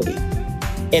equity,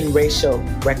 and racial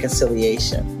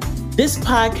reconciliation. This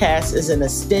podcast is an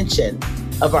extension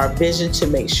of our vision to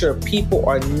make sure people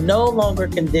are no longer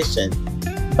conditioned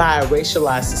by a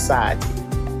racialized society,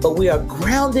 but we are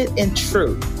grounded in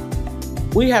truth.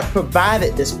 We have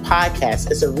provided this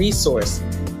podcast as a resource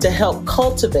to help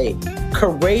cultivate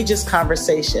courageous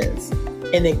conversations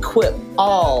and equip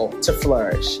all to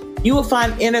flourish. You will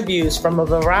find interviews from a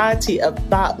variety of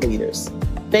thought leaders,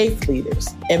 faith leaders,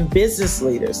 and business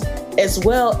leaders, as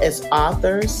well as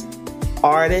authors,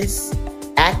 artists,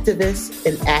 activists,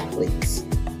 and athletes.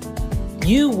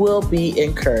 You will be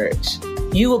encouraged.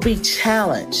 You will be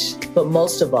challenged, but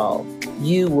most of all,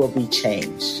 you will be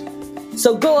changed.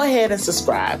 So go ahead and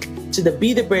subscribe to the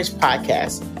Be the Bridge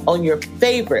podcast on your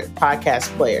favorite podcast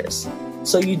players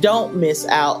so you don't miss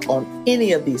out on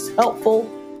any of these helpful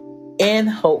and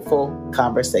hopeful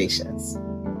conversations.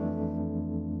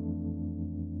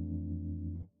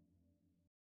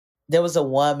 There was a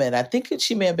woman, I think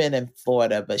she may have been in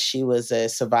Florida, but she was a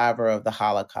survivor of the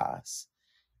Holocaust.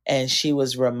 And she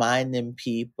was reminding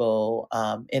people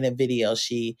in a video,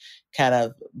 she kind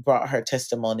of brought her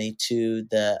testimony to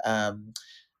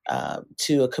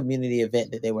to a community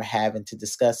event that they were having to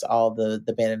discuss all the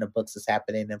banning of books that's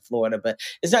happening in Florida. But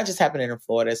it's not just happening in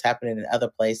Florida, it's happening in other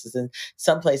places. And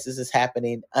some places it's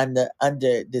happening under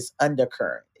this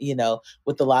undercurrent,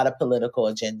 with a lot of political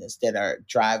agendas that are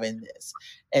driving this.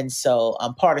 And so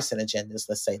partisan agendas,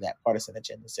 let's say that, partisan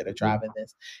agendas that are driving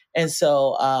this. And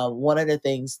so one of the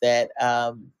things that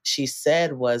she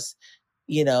said was,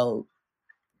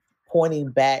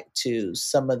 pointing back to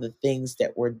some of the things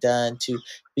that were done to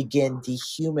begin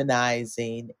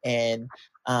dehumanizing and,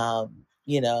 a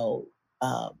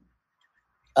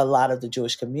lot of the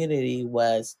Jewish community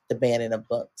was the banning of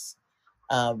books,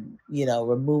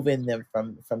 removing them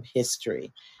from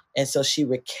history. And so she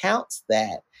recounts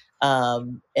that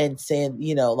and saying,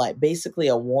 basically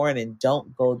a warning,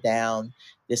 don't go down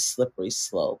this slippery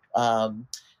slope.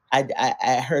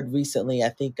 I heard recently, I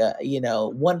think,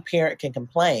 one parent can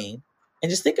complain, and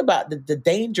just think about the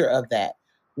danger of that.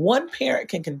 One parent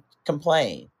can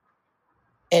complain,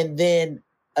 and then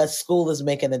a school is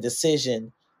making a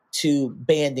decision to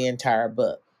ban the entire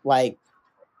book.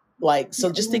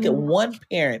 So just think of one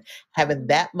parent having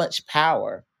that much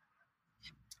power.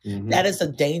 Mm-hmm. That is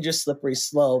a dangerous, slippery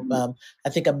slope. I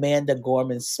think Amanda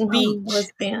Gorman's speech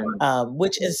was banned,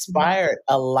 which inspired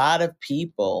a lot of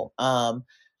people.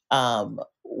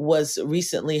 Was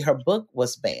recently her book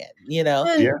was banned, I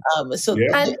just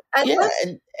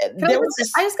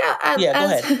got go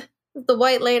ahead. The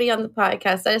white lady on the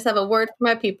podcast. I just have a word for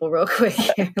my people real quick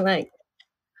here. Like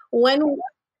when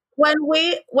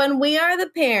we are the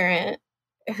parent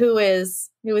who is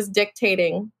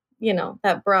dictating,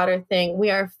 that broader thing,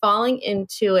 we are falling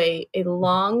into a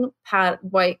long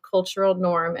white cultural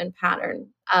norm and pattern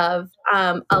of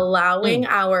allowing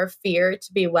our fear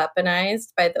to be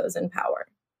weaponized by those in power.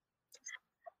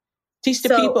 Teach the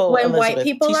people. When Elizabeth, white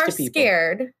people are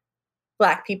scared,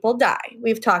 Black people die.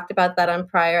 We've talked about that on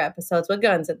prior episodes with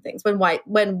guns and things. When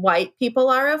white people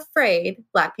are afraid,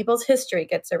 Black people's history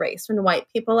gets erased. When white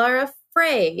people are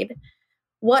afraid,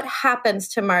 what happens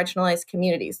to marginalized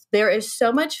communities? There is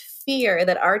so much fear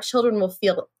that our children will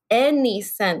feel any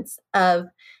sense of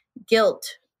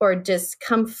guilt or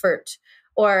discomfort.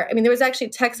 Or, there was actually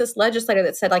a Texas legislator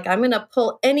that said, I'm going to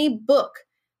pull any book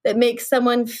that makes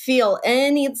someone feel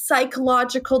any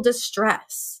psychological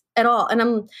distress at all.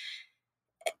 And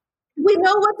we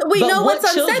know what's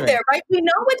unsaid there, right? We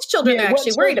know which children they're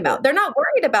actually worried about. They're not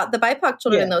worried about the BIPOC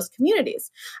children in those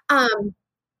communities.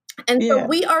 So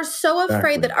we are so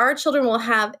afraid that our children will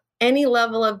have any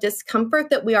level of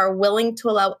discomfort that we are willing to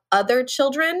allow other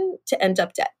children to end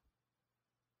up dead.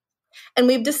 And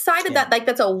we've decided that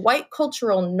that's a white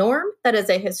cultural norm, that is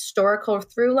a historical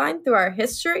through line through our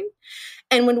history.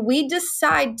 And when we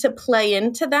decide to play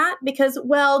into that, because,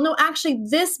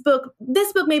 this book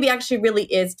maybe actually really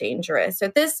is dangerous,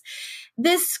 or this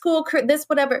school, this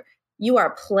whatever, you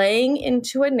are playing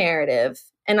into a narrative.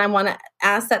 And I want to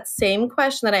ask that same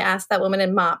question that I asked that woman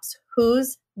in MOPS.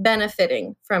 Who's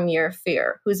benefiting from your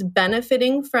fear? Who's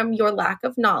benefiting from your lack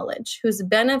of knowledge? Who's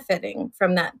benefiting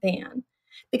from that ban?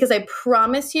 Because I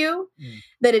promise you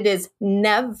that it is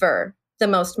never the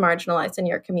most marginalized in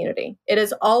your community. It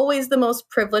is always the most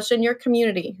privileged in your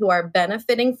community who are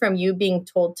benefiting from you being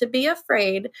told to be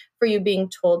afraid, for you being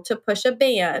told to push a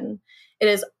ban. It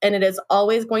is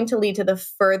always going to lead to the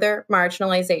further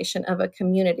marginalization of a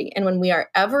community. And when we are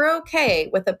ever okay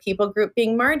with a people group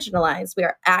being marginalized, we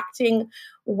are acting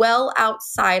well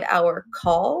outside our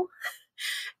call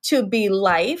to be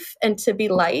life and to be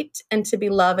light and to be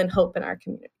love and hope in our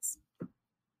communities.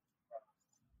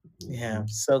 Yeah,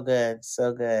 so good,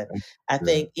 so good. I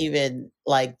think even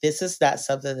like this is not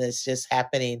something that's just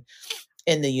happening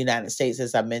in the United States,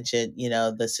 as I mentioned,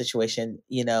 the situation,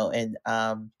 in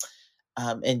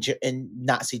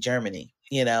Nazi Germany,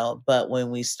 but when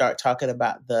we start talking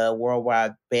about the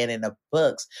worldwide banning of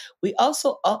books, we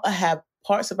also have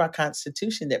parts of our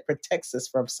Constitution that protects us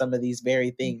from some of these very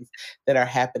things that are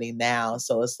happening now.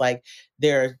 So it's like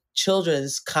there are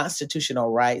children's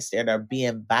constitutional rights that are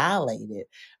being violated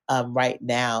right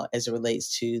now as it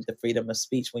relates to the freedom of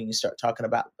speech when you start talking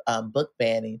about book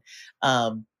banning.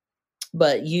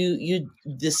 But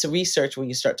this research, when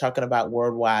you start talking about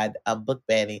worldwide book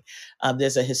banning,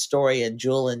 there's a historian,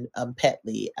 Julian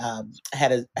Petley,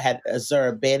 had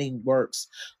observed banning works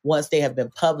once they have been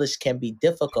published can be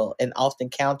difficult and often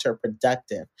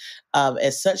counterproductive,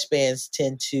 as such bans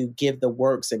tend to give the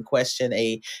works in question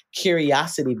a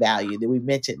curiosity value, that we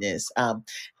mentioned this,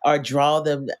 or draw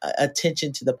them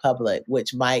attention to the public,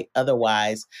 which might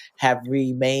otherwise have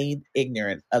remained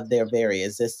ignorant of their very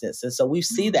existence. And so we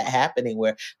see that happening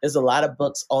where there's a lot of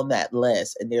books on that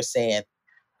list and they're saying,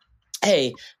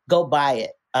 hey, go buy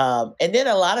it. And then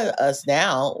a lot of us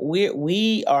now,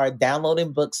 we are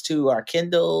downloading books to our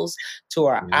Kindles, to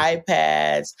our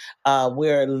iPads.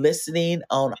 We're listening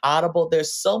on Audible.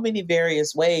 There's so many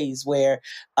various ways where,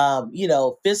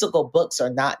 physical books are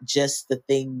not just the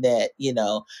thing that,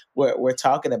 we're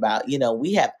talking about.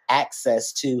 We have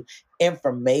access to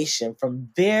information from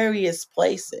various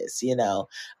places,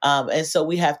 and so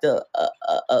we have to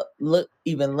look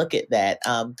at that.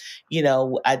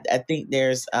 I think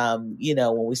there's,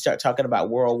 when we start talking about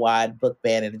worldwide book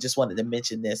banning, I just wanted to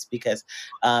mention this because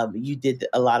you did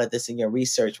a lot of this in your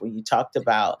research when you talked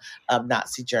about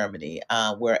Nazi Germany,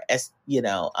 where,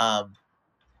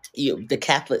 the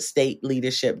Catholic state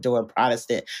leadership during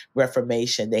Protestant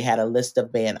Reformation, they had a list of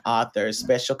banned authors,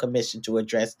 special commission to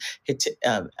address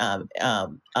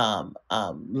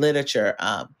literature,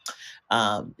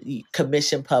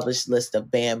 commission published list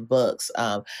of banned books.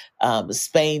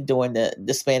 Spain during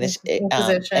the Spanish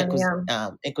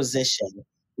Inquisition,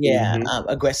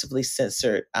 aggressively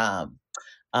censored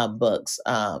books.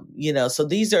 So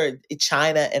these are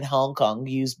China and Hong Kong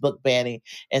use book banning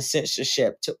and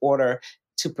censorship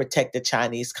to protect the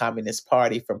Chinese Communist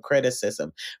Party from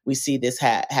criticism. We see this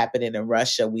happening in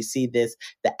Russia. We see this,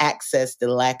 the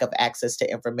lack of access to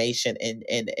information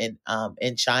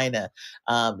in China,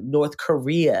 North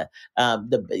Korea.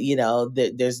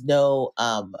 There's no.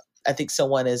 I think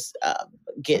someone is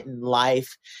getting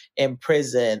life in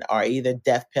prison or either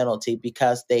death penalty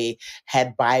because they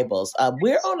had Bibles.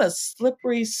 We're on a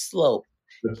slippery slope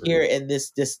here in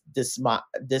this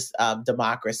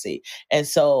democracy. And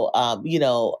so,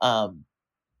 the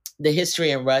history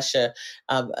in Russia,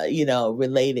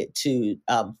 related to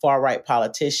far right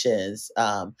politicians,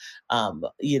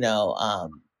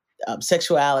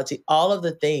 sexuality, all of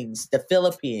the things, the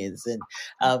Philippines in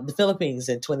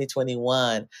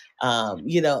 2021,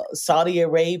 Saudi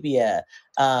Arabia,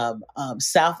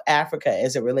 South Africa,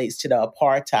 as it relates to the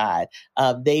apartheid.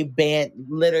 They banned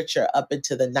literature up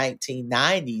into the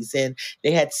 1990s, and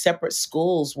they had separate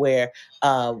schools where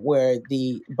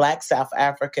the Black South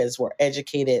Africans were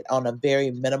educated on a very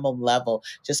minimum level,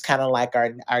 just kind of like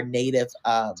our native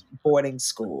boarding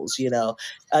schools,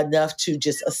 enough to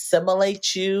just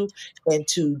assimilate you and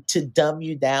to dumb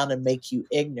you down and make you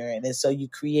ignorant. And so you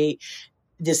create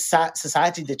this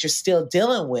society that you're still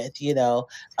dealing with,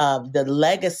 the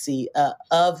legacy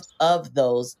of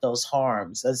those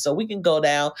harms. And so we can go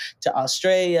down to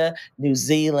Australia, New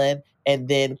Zealand, and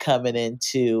then coming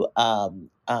into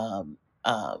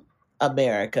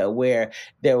America, where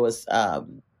there was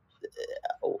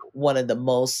one of the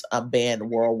most banned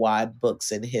worldwide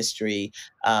books in history.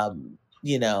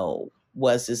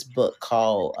 Was this book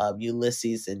called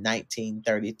Ulysses in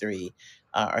 1933.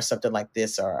 Or something like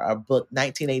this, or a book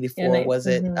 1984, was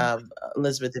it?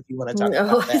 Elizabeth, if you want to talk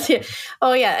about that.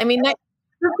 Oh yeah, I mean, I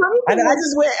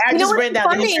just ran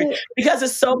down the history because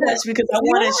it's so much. Because I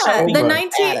want to show the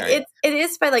 19. It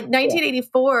is by like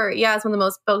 1984. Yeah, it's one of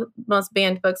the most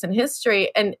banned books in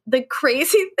history. And the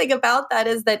crazy thing about that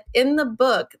is that in the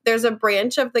book, there's a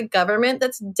branch of the government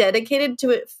that's dedicated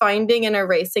to it finding and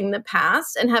erasing the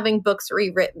past and having books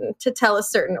rewritten to tell a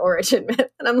certain origin myth.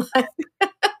 And I'm like,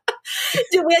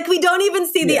 we don't even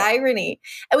see the irony.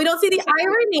 And we don't see the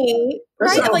irony,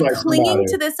 right? Of like clinging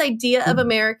to this idea of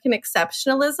American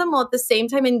exceptionalism while at the same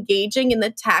time engaging in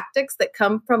the tactics that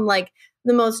come from like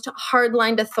the most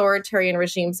hardlined authoritarian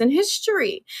regimes in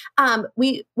history.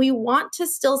 We want to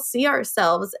still see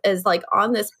ourselves as like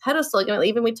on this pedestal. You know,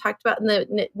 even we talked about in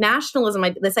the nationalism,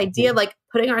 this idea of like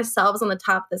putting ourselves on the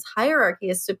top of this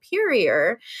hierarchy as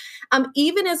superior.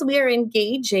 Even as we are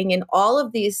engaging in all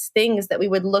of these things that we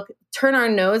would turn our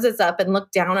noses up and look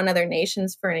down on other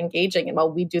nations for engaging in,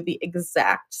 while we do the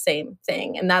exact same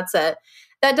thing. And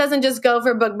that doesn't just go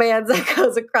for book bans, that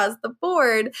goes across the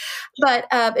board. But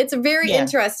it's very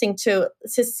interesting to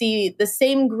see the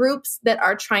same groups that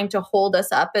are trying to hold us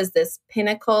up as this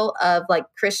pinnacle of like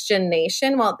Christian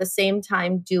nation, while at the same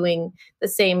time doing the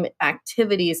same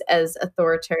activities as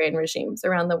authoritarian regimes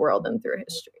around the world and through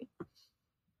history.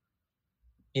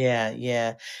 Yeah,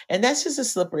 yeah. And that's just a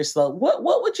slippery slope. What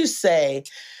would you say?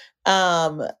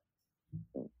 What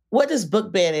does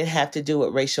book banning have to do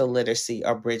with racial literacy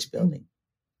or bridge building?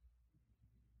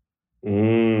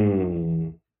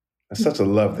 That's such a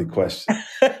lovely question.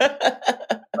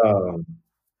 It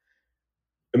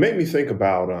made me think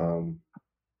about,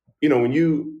 when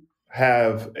you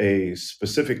have a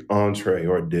specific entree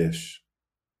or a dish,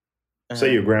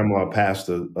 say your grandma passed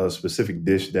a specific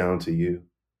dish down to you,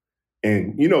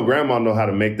 and grandma know how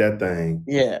to make that thing.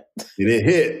 Yeah. And it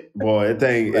hit, boy, that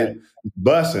thing, it's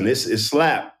busting, it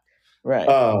slapped. Right.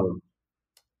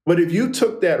 But if you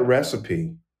took that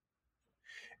recipe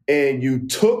and you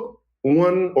took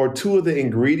one or two of the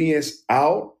ingredients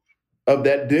out of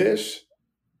that dish,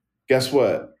 guess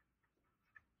what?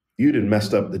 You done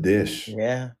messed up the dish.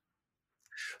 Yeah.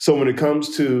 So when it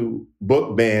comes to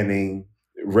book banning,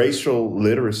 racial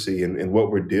literacy, and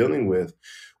what we're dealing with,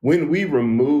 when we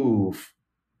remove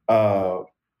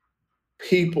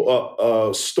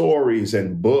people, stories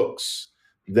and books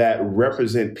that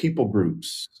represent people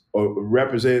groups or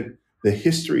represent the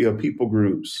history of people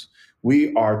groups,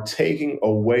 we are taking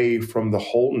away from the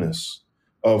wholeness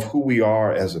of who we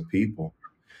are as a people.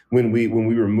 When we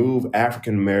remove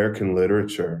African American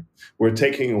literature, we're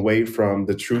taking away from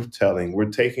the truth telling, we're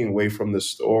taking away from the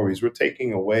stories, we're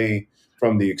taking away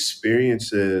from the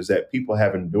experiences that people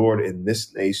have endured in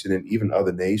this nation and even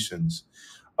other nations.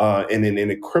 And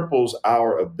it cripples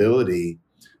our ability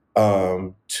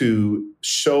to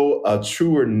show a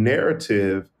truer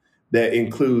narrative that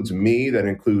includes me, that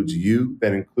includes you,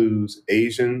 that includes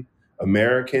Asian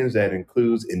Americans, that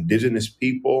includes indigenous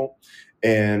people.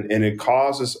 And it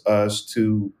causes us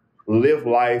to live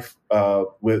life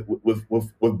with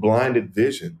blinded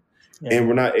vision. Yeah. And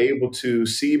we're not able to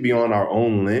see beyond our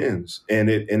own lens. And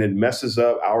it messes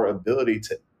up our ability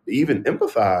to even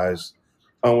empathize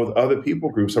with other people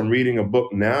groups. I'm reading a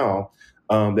book now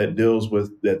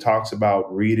that talks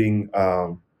about reading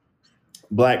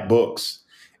Black books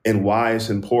and why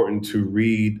it's important to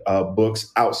read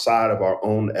books outside of our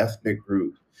own ethnic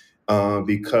group,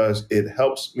 because it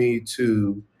helps me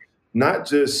to not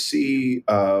just see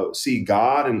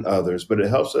God in others, but it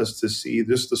helps us to see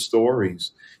just the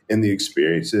stories and the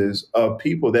experiences of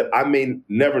people that I may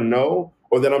never know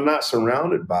or that I'm not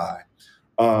surrounded by.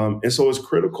 And so it's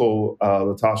critical,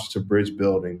 Latasha, to bridge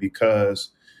building, because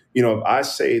if I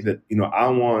say that, I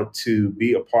want to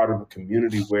be a part of a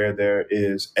community where there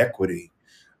is equity,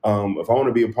 if I want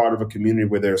to be a part of a community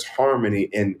where there's harmony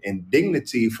and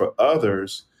dignity for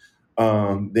others,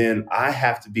 then I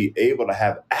have to be able to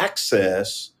have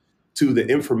access to the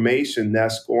information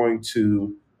that's going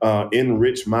to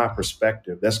enrich my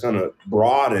perspective, that's going to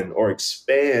broaden or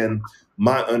expand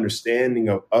my understanding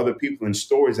of other people and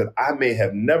stories that I may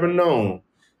have never known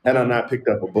had I not picked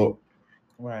up a book.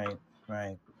 Right,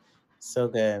 right. So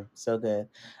good, so good.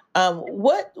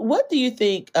 What do you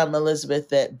think, Elizabeth,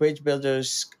 that bridge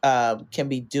builders can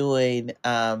be doing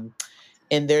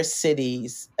in their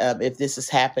cities if this is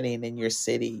happening in your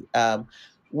city?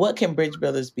 What can bridge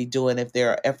builders be doing if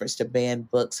there are efforts to ban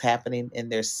books happening in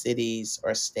their cities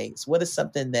or states? What is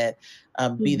something that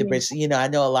Be the Bridge? I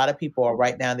know a lot of people are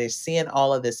right now, they're seeing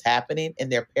all of this happening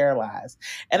and they're paralyzed.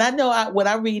 And I know when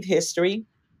I read history,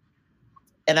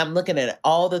 and I'm looking at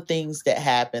all the things that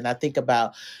happened, I think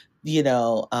about,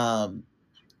 while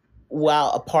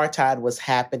apartheid was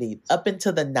happening up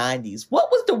into the 90s, what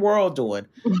was the world doing?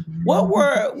 What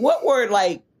were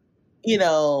like,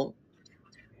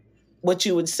 what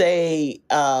you would say,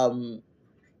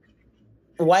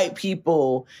 white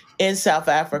people in South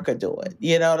Africa do it?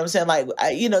 You know what I'm saying? Like,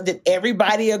 did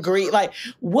everybody agree? Like,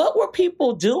 what were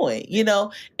people doing?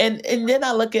 And then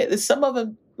I look at some of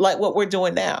them, like what we're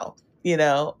doing now.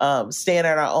 Staying in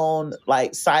our own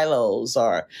like silos,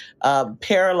 or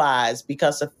paralyzed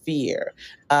because of fear,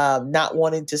 not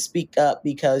wanting to speak up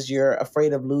because you're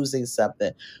afraid of losing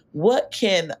something. What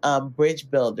can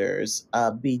bridge builders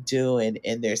be doing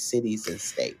in their cities and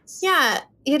states? Yeah,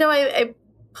 I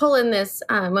pull in this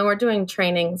when we're doing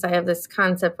trainings. I have this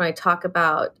concept when I talk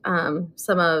about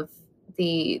some of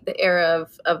the era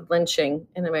of lynching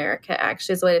in America,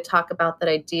 actually, is a way to talk about that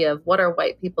idea of what are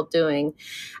white people doing,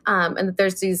 and that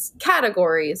there's these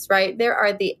categories, right? There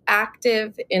are the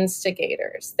active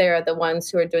instigators. They are the ones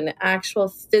who are doing the actual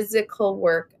physical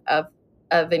work of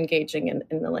engaging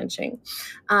in the lynching.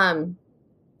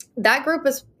 That group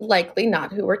is likely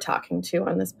not who we're talking to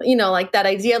on this, like that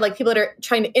idea, like people that are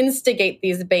trying to instigate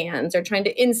these bans or trying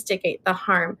to instigate the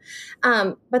harm.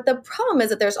 But the problem is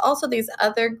that there's also these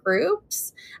other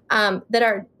groups that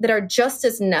are just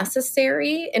as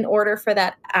necessary in order for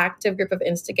that active group of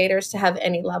instigators to have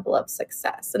any level of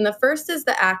success. And the first is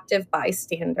the active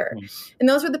bystander. And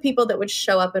those are the people that would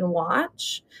show up and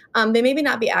watch. They maybe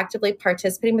not be actively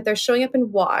participating, but they're showing up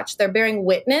and watch. They're bearing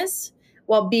witness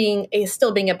while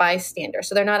still being a bystander.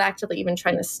 So they're not actively even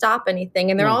trying to stop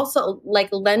anything. And they're also like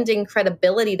lending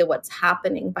credibility to what's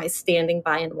happening by standing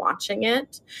by and watching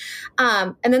it.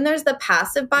 And then there's the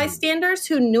passive bystanders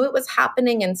who knew it was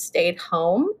happening and stayed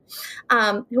home,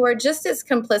 who are just as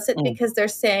complicit because they're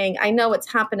saying, I know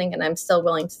what's happening and I'm still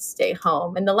willing to stay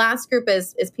home. And the last group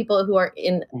is people who are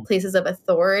in places of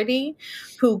authority,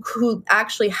 who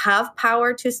actually have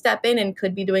power to step in and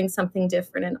could be doing something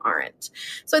different and aren't.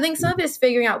 So I think some of it is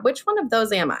figuring out which one of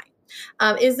those am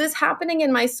I? Is this happening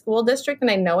in my school district and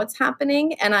I know it's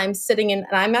happening and I'm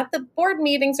I'm at the board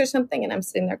meetings or something and I'm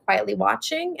sitting there quietly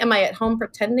watching? Am I at home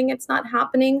pretending it's not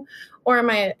happening? Or am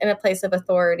I in a place of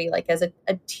authority, like as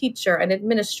a teacher, an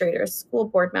administrator, a school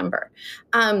board member?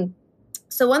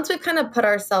 So once we've kind of put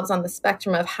ourselves on the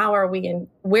spectrum of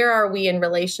where are we in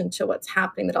relation to what's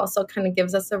happening, that also kind of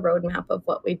gives us a roadmap of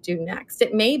what we do next.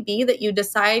 It may be that you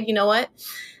decide, you know what?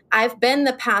 I've been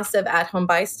the passive at-home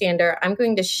bystander. I'm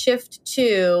going to shift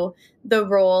to the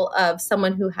role of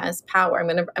someone who has power. I'm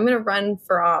going to run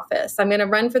for office. I'm going to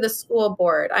run for the school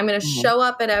board. I'm going to show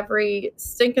up at every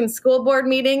stinking school board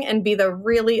meeting and be the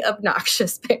really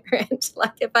obnoxious parent.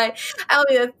 Like I'll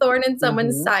be a thorn in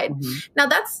someone's side. Now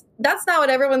that's not what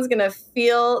everyone's going to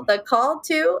feel the call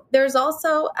to. There's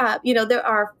also, there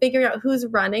are figuring out who's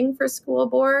running for school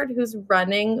board, who's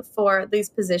running for these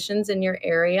positions in your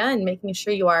area, and making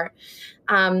sure you are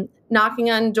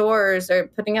knocking on doors or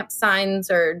putting up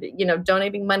signs or,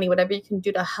 donating money, whatever you can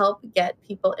do to help get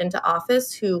people into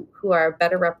office who are a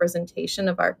better representation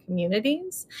of our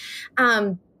communities.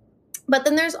 But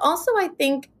then there's also, I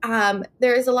think,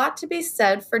 there is a lot to be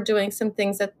said for doing some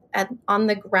things on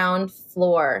the ground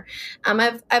floor.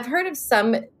 I've heard of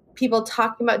some people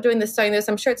talking about starting this.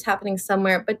 I'm sure it's happening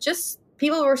somewhere, but just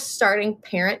people were starting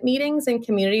parent meetings in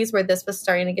communities where this was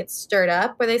starting to get stirred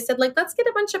up, where they said, like, let's get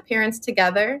a bunch of parents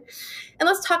together and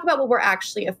let's talk about what we're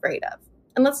actually afraid of.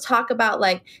 And let's talk about,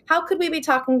 like, how could we be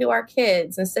talking to our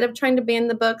kids instead of trying to ban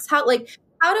the books? How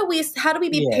do we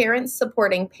be parents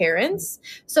supporting parents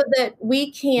so that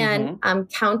we can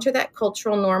counter that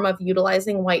cultural norm of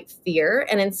utilizing white fear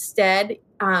and instead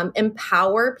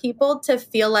empower people to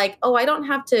feel like, oh, I don't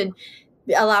have to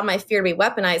allow my fear to be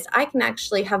weaponized. I can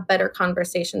actually have better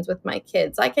conversations with my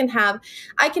kids. I can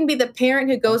be the parent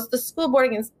who goes to the school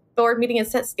board meeting and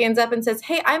stands up and says,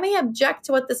 hey, I may object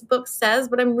to what this book says,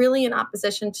 but I'm really in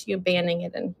opposition to you banning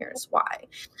it, and here's why.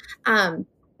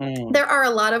 There are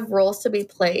a lot of roles to be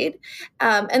played.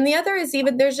 And the other is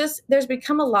there's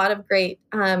become a lot of great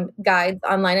guides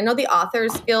online. I know the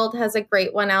Authors Guild has a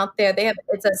great one out there.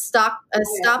 It's a Stop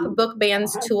Book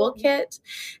Bans toolkit.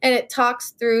 And it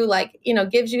talks through,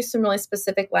 gives you some really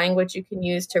specific language you can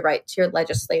use to write to your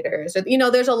legislators. Or,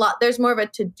 there's more of a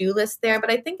to-do list there.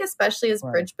 But I think especially as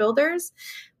bridge builders,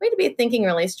 we need to be thinking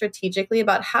really strategically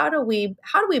about how do we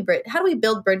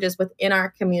build bridges within our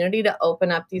community to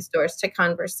open up these doors to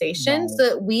conversation so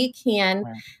that we can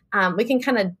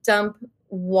kind of dump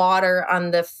water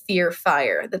on the fear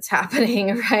fire that's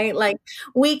happening, right? Like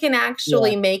we can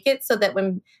actually make it so that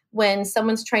when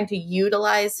someone's trying to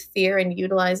utilize fear and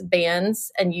utilize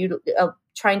bans and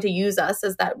trying to use us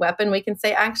as that weapon, we can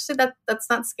say, actually, that's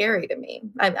not scary to me.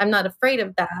 I'm not afraid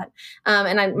of that.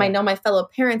 And I know my fellow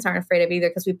parents aren't afraid of it either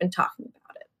because we've been talking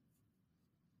about it.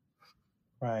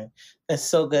 Right. That's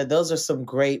so good. Those are some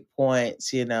great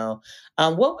points, you know.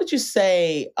 What would you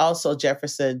say also,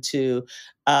 Jefferson, to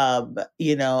I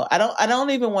don't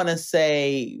even want to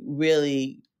say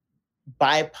really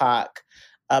BIPOC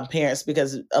parents,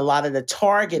 because a lot of the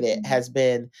targeted has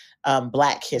been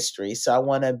Black history. So I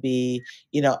want to be,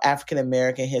 African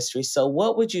American history. So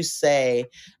what would you say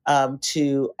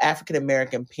to African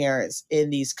American parents in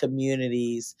these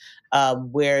communities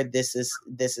where this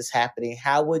is happening?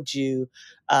 How would you?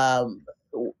 Um,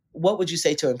 what would you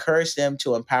say to encourage them,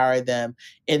 to empower them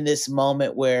in this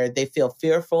moment where they feel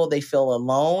fearful, they feel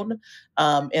alone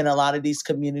in a lot of these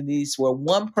communities, where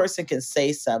one person can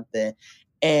say something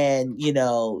and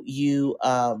you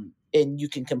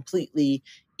can completely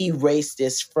erase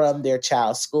this from their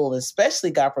child's school,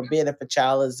 especially, God forbid, if a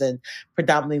child is in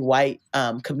predominantly white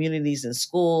communities and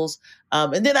schools.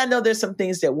 And then I know there's some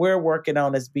things that we're working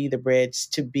on as Be the Bridge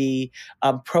to be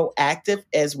proactive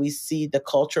as we see the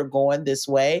culture going this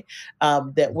way,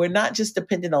 that we're not just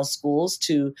dependent on schools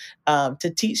to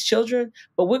teach children,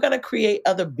 but we're going to create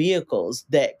other vehicles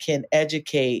that can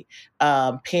educate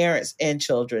parents and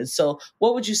children. So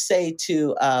what would you say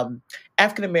to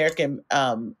African American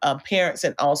parents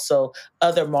and also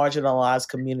other marginalized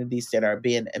communities that are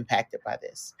being impacted by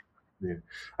this? Yeah.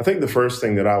 I think the first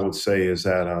thing that I would say is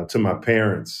that to my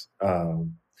parents,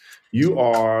 you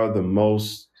are the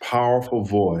most powerful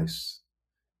voice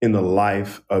in the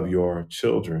life of your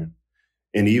children.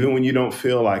 And even when you don't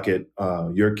feel like it,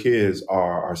 your kids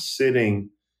are sitting,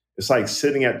 it's like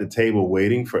sitting at the table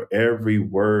waiting for every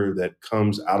word that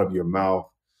comes out of your mouth,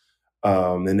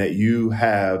 and that you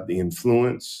have the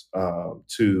influence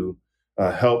to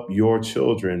help your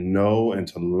children know and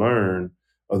to learn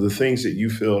of the things that you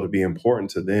feel to be important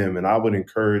to them. And I would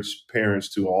encourage parents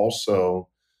to also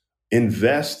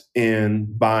invest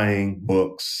in buying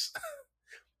books.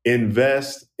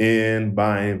 Invest in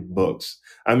buying books.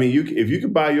 I mean, if you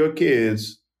could buy your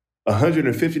kids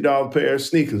 $150 pair of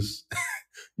sneakers,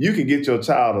 you can get your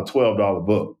child a $12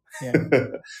 book. Yeah.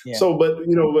 Yeah. So, but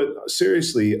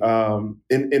seriously,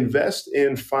 invest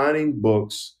in finding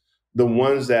books, the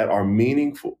ones that are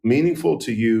meaningful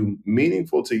to you,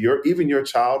 meaningful to even your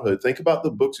childhood. Think about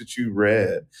the books that you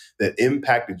read that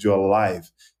impacted your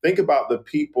life. Think about the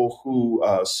people who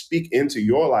speak into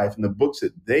your life and the books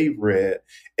that they've read,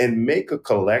 and make a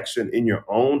collection in your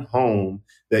own home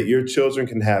that your children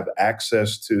can have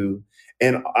access to.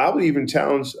 And I would even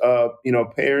challenge,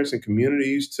 parents and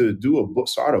communities to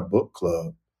start a book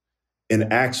club,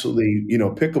 and actually,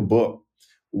 pick a book,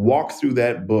 walk through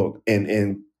that book,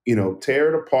 and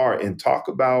tear it apart and talk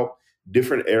about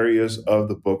different areas of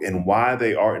the book and why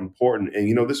they are important.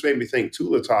 And this made me think too,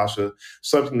 Latasha,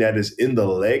 something that is in the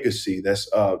legacy that's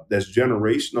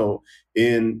generational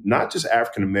in not just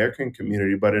African American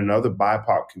community, but in other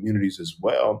BIPOC communities as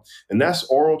well, and that's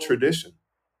oral tradition.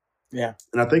 Yeah.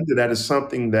 And I think that is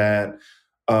something that,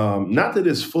 not that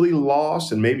it's fully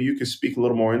lost, and maybe you could speak a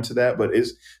little more into that, but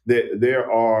is that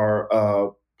there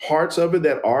are parts of it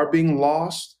that are being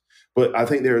lost. But I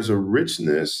think there is a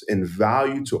richness and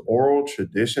value to oral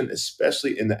tradition,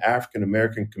 especially in the African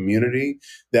American community,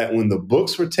 that when the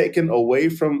books were taken away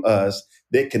from us,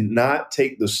 they cannot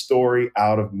take the story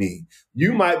out of me.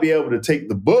 You might be able to take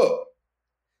the book,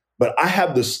 but I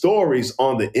have the stories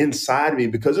on the inside of me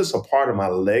because it's a part of my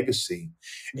legacy.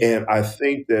 Yeah. And I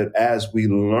think that as we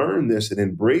learn this and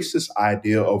embrace this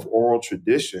idea of oral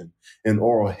tradition and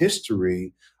oral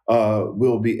history,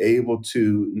 we'll be able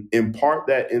to impart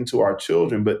that into our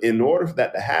children. But in order for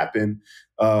that to happen,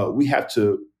 we have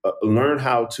to learn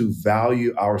how to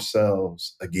value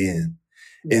ourselves again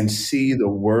and see the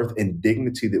worth and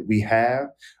dignity that we have,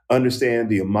 understand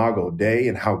the Imago Dei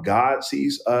and how God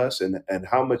sees us and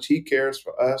how much he cares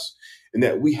for us, and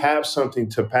that we have something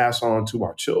to pass on to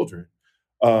our children.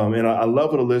 And I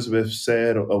love what Elizabeth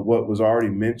said of what was already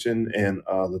mentioned, and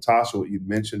Latasha, what you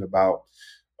mentioned about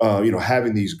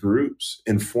having these groups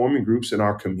and forming groups in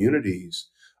our communities,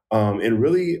 and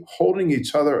really holding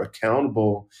each other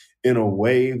accountable in a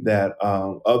way that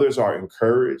others are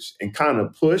encouraged and kind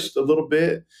of pushed a little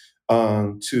bit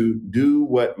to do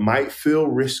what might feel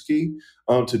risky,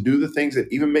 to do the things that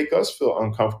even make us feel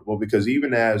uncomfortable. Because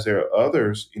even as there are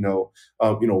others,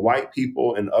 white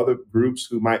people and other groups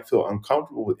who might feel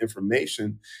uncomfortable with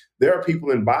information, there are people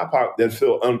in BIPOC that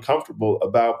feel uncomfortable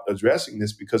about addressing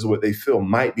this because of what they feel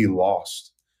might be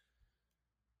lost.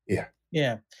 Yeah.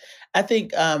 Yeah. I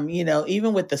think,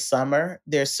 even with the summer,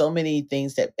 there's so many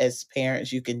things that as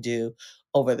parents you can do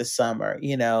over the summer,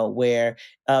 where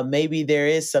maybe there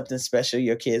is something special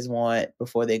your kids want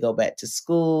before they go back to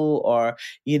school, or,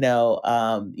 so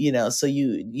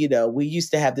we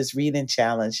used to have this reading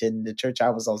challenge in the church I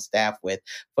was on staff with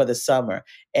for the summer,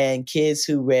 and kids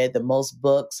who read the most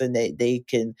books, and they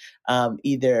can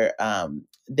either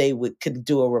could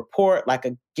do a report,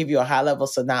 give you a high level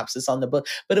synopsis on the book,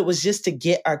 but it was just to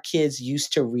get our kids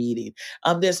used to reading.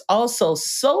 There's also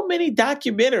so many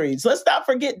documentaries. Let's not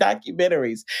forget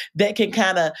documentaries that can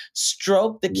kind of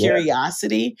stroke the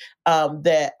curiosity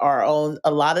that are on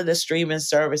a lot of the streaming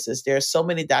services. There are so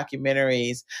many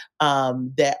documentaries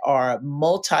that are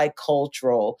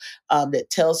multicultural, that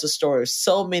tells the story of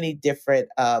so many different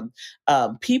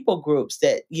people groups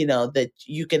that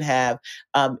you can have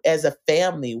as a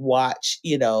family watch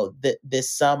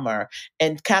this summer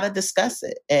and kind of discuss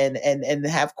it and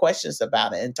have questions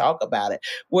about it and talk about it,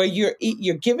 where you're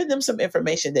giving them some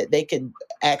information that they can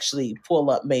actually pull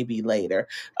up maybe later.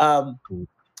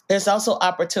 There's also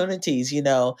opportunities,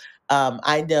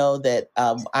 I know that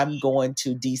I'm going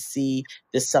to DC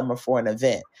this summer for an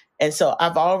event. And so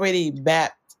I've already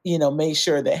made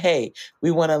sure that, hey, we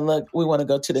want to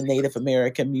go to the Native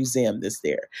American Museum that's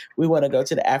there. We want to go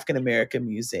to the African American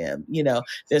Museum.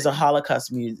 There's a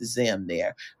Holocaust museum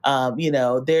there.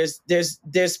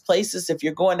 There's places, if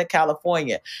you're going to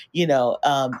California,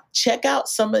 check out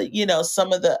some of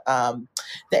the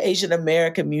Asian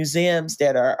American museums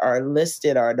that are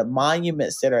listed, or the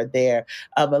monuments that are there.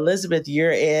 Elizabeth,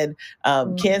 you're in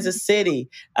Kansas City.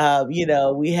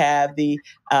 We have the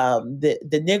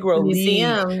Negro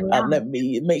Museum, League. yeah. Let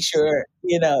me make sure,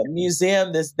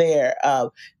 museum that's there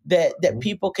that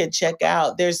people can check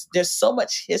out. There's so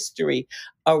much history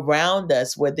around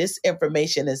us where this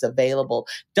information is available.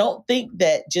 Don't think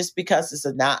that just because it's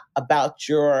not about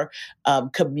your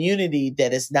community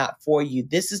that it's not for you.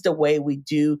 This is the way we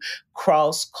do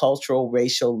cross-cultural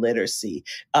racial literacy,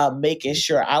 making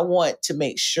sure, I want to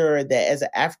make sure that as an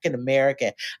African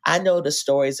American, I know the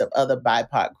stories of other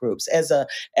BIPOC groups.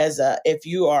 If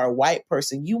you are a white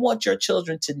person, you want your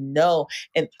children to know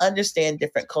and understand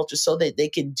different cultures so that they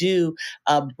can do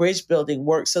bridge building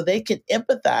work, so they can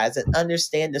empathize and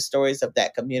understand the stories of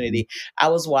that community. I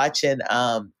was watching,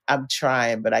 I'm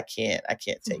trying, but I can't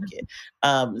take it.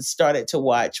 Started to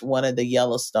watch one of the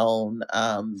Yellowstone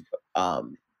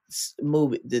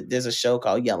movie. There's a show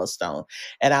called Yellowstone,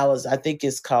 and I think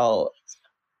it's called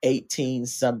 18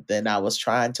 something. I was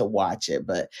trying to watch it,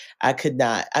 but I could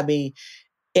not. I mean,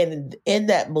 in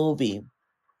that movie,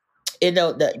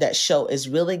 that show is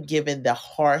really given the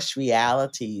harsh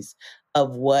realities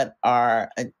of what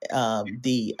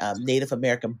the Native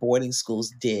American boarding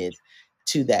schools did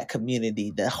to that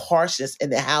community, the harshness,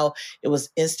 and how it was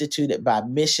instituted by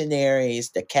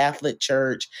missionaries, the Catholic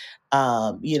Church,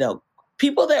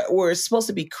 people that were supposed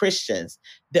to be Christians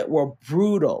that were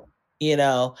brutal,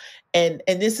 and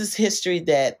this is history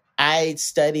that I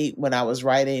studied when I was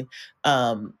writing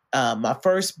my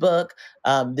first book.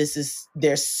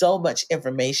 There's so much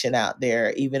information out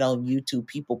there, even on YouTube,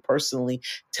 people personally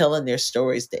telling their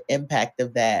stories, the impact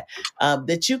of that,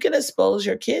 that you can expose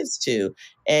your kids to,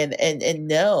 and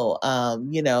know,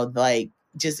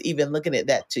 just even looking at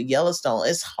that to Yellowstone,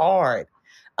 it's hard.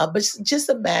 But just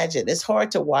imagine, it's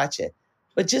hard to watch it,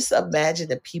 but just imagine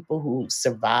the people who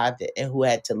survived it and who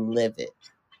had to live it.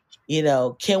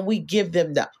 Can we give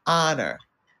them the honor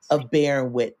of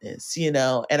bearing witness,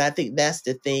 and I think that's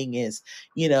the thing is,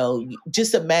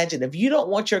 just imagine if you don't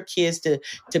want your kids to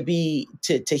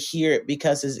hear it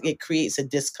because it creates a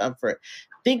discomfort.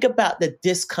 Think about the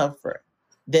discomfort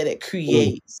that it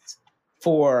creates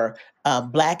for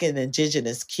Black and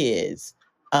Indigenous kids,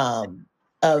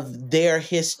 of their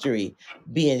history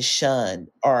being shunned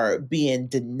or being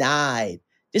denied.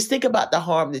 Just think about the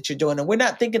harm that you're doing. And we're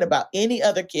not thinking about any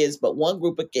other kids, but one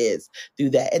group of kids do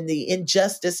that. And the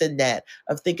injustice in that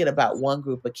of thinking about one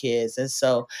group of kids. And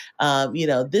so,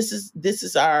 this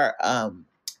is our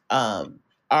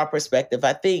perspective.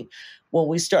 I think when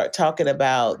we start talking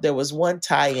about, there was one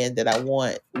tie-in that I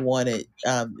wanted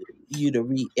you to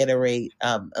reiterate,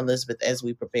 Elizabeth, as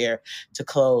we prepare to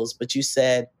close. But you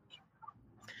said,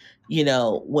 when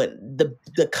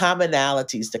the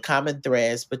commonalities, the common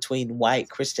threads between white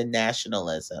Christian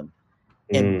nationalism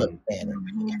and book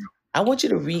banning. I want you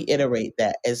to reiterate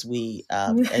that as we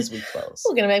close.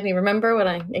 You're gonna make me remember when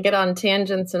I get on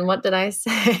tangents and what did I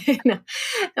say? No,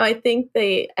 I think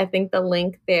the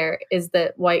link there is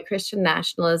that white Christian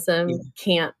nationalism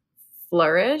can't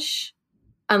flourish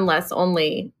unless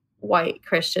only white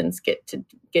Christians get to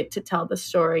tell the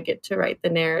story, get to write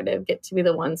the narrative, get to be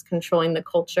the ones controlling the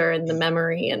culture and the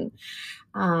memory. And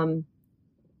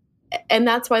and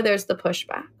that's why there's the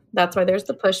pushback. That's why there's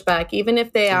the pushback, even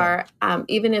if they are,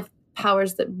 even if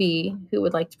powers that be who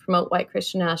would like to promote white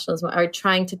Christian nationalism are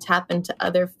trying to tap into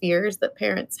other fears that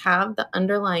parents have. The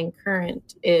underlying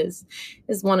current is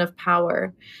one of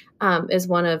power, is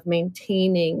one of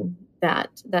maintaining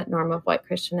that norm of white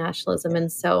Christian nationalism.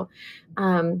 And so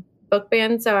book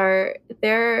bans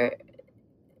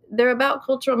they're about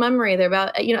cultural memory. They're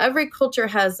about, every culture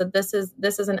has that this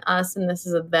is an us and this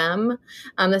is a them.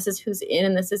 This is who's in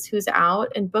and this is who's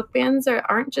out. And book bans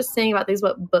aren't just saying about these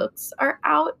what books are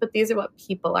out, but these are what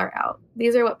people are out.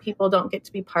 These are what people don't get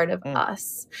to be part of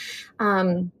us.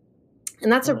 And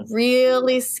that's a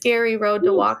really scary road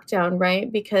to walk down,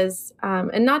 right? Because,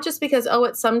 and not just because,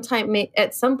 at some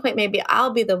point, maybe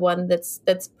I'll be the one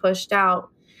that's pushed out.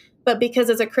 But because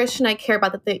as a Christian, I care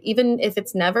about that. Even if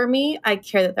it's never me, I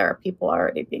care that there are people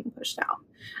already being pushed out.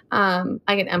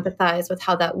 I can empathize with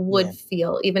how that would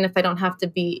feel, even if I don't have to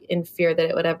be in fear that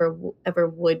it would ever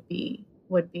would be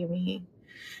me.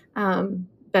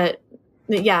 But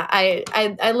yeah,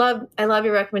 I love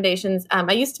your recommendations.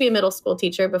 I used to be a middle school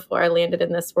teacher before I landed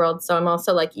in this world. So I'm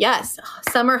also like, yes,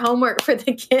 summer homework for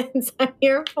the kids. I'm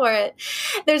here for it.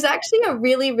 There's actually a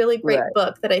really, really great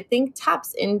book that I think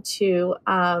taps into,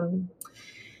 that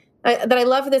I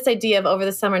love this idea of over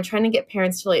the summer and trying to get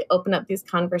parents to really open up these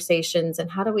conversations.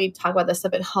 And how do we talk about this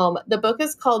stuff at home? The book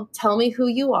is called Tell Me Who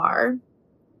You Are. And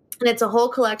it's a whole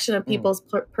collection of people's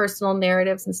personal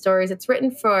narratives and stories. It's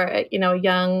written for,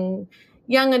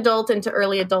 young adult into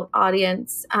early adult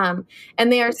audience. And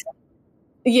they are,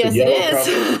 yes, it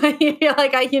is. You're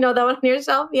like, that one on your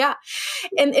shelf. Yeah.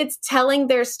 And it's telling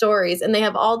their stories, and they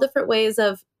have all different ways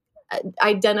of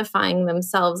identifying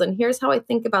themselves. And here's how I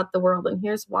think about the world, and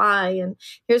here's why, and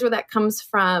here's where that comes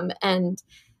from. And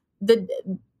the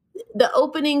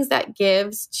openings that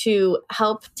gives to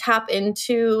help tap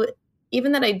into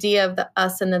even that idea of the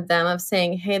us and the them, of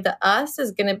saying, hey, the us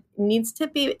needs to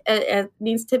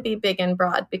be big and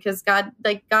broad, because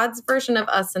God's version of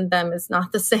us and them is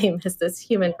not the same as this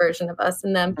human version of us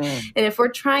and them. And if we're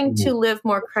trying to live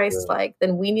more Christ-like,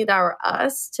 then we need our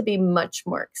us to be much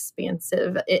more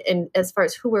expansive in as far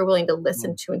as who we're willing to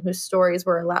listen to and whose stories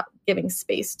we're giving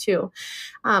space to.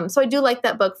 So I do like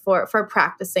that book for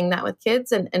practicing that with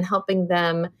kids and helping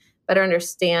them better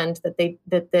understand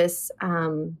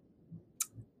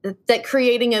that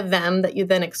creating a them that you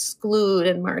then exclude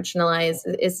and marginalize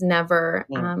is never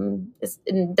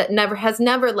has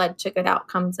never led to good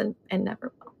outcomes and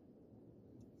never will.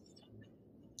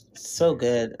 So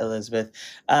good, Elizabeth.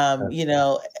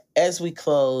 As we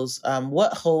close,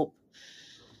 what hope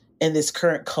in this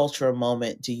current cultural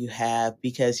moment do you have?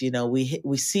 Because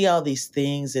we see all these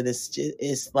things, and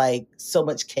it's like so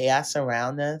much chaos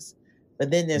around us, but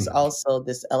then there's also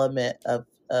this element of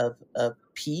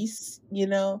peace,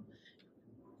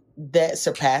 that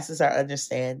surpasses our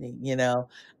understanding.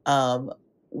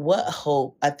 What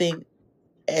hope? I think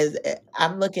as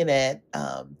I'm looking at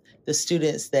the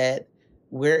students that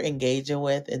we're engaging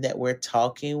with and that we're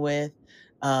talking with,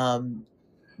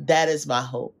 that is my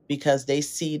hope, because they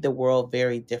see the world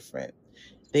very different.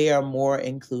 They are more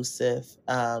inclusive.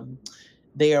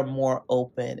 They are more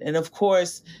open. And of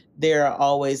course, there are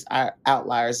always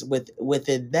outliers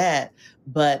within that.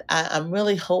 But I'm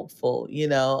really hopeful.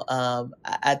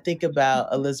 I think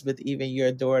about, Elizabeth, even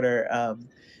your daughter,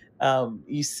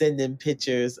 you send in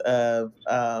pictures of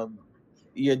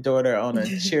your daughter on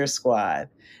a cheer squad.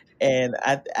 And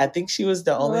I think she was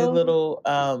the only little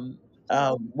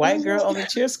white girl on the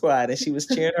cheer squad, and she was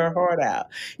cheering her heart out.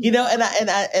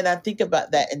 And I think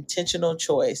about that intentional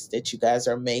choice that you guys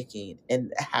are making,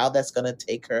 and how that's going to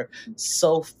take her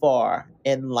so far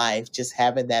in life, just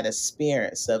having that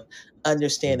experience of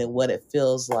understanding what it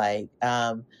feels like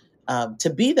to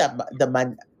be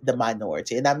the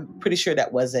minority. And I'm pretty sure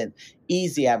that wasn't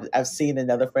easy. I've seen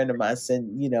another friend of mine send,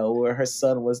 where her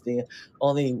son was the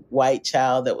only white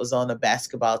child that was on a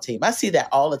basketball team. I see that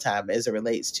all the time as it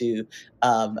relates to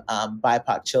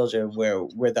BIPOC children, where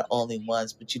we're the only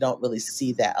ones, but you don't really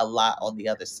see that a lot on the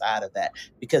other side of that,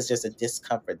 because there's a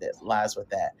discomfort that lies with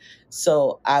that.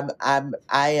 So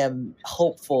I am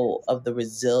hopeful of the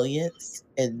resilience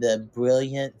and the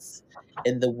brilliance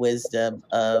and the wisdom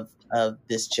of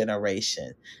this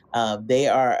generation. They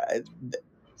are,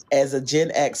 as a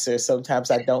Gen Xer,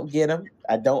 sometimes I don't get them.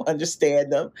 I don't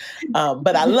understand them,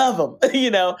 but I love them,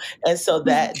 And so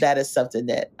that is something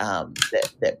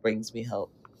that brings me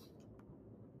hope.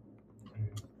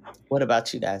 What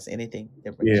about you guys? Anything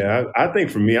that brings you hope? I think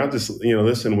for me, I'll just,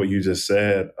 listen to what you just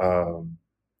said. And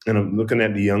I'm looking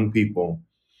at the young people,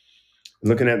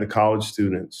 looking at the college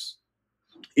students,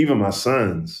 even my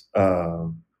sons.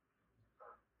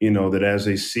 that as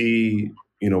they see,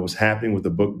 what's happening with the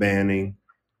book banning,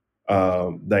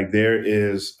 like there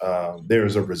is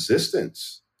a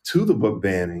resistance to the book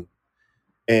banning,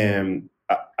 and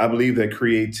I believe that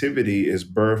creativity is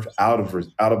birthed out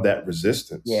of that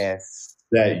resistance. Yes.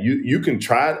 That you can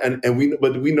try,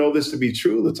 but we know this to be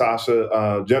true,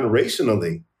 Latasha,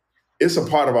 generationally. It's a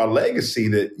part of our legacy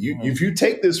that if you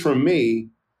take this from me,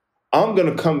 I'm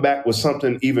going to come back with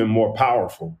something even more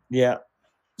powerful. Yeah.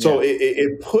 So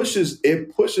it forces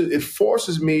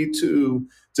me to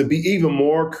be even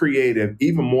more creative,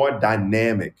 even more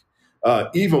dynamic,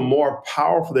 even more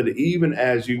powerful. That even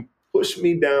as you push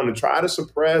me down and try to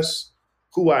suppress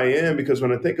who I am, because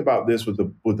when I think about this with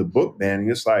the book banning,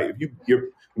 it's like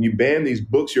when you ban these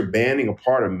books, you're banning a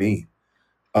part of me.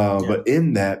 But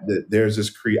in that there's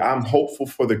this I'm hopeful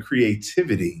for the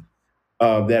creativity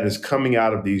that is coming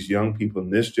out of these young people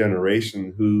in this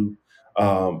generation who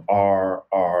are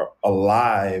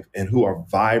alive and who are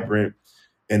vibrant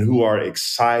and who are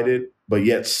excited, but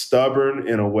yet stubborn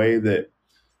in a way that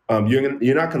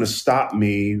you're not going to stop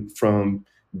me from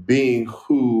being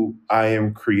who I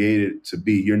am created to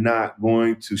be. You're not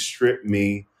going to strip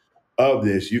me of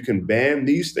this. You can ban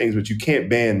these things, but you can't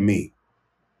ban me.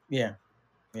 Yeah.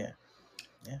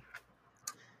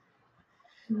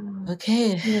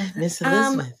 Okay, Miss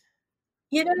Elizabeth.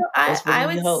 I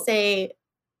would say,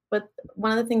 but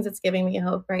one of the things that's giving me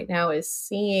hope right now is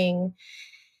seeing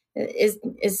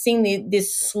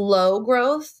this slow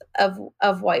growth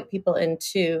of white people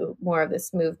into more of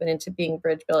this movement, into being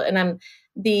bridge built. And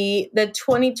the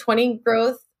 2020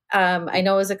 growth, I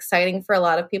know was exciting for a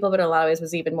lot of people, but in a lot of ways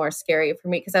was even more scary for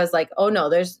me, because I was like, oh no,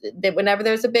 whenever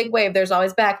there's a big wave, there's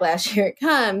always backlash. Here it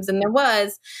comes. And there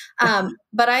was.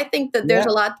 But I think that there's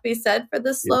a lot to be said for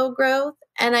the slow growth.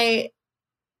 And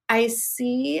I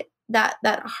see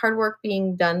that hard work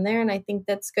being done there. And I think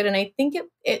that's good. And I think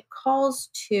it calls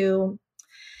to,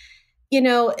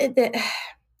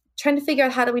 trying to figure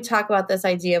out how do we talk about this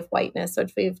idea of whiteness,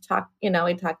 which we talk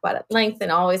about at length,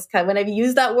 and always when I've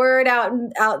used that word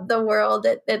out the world,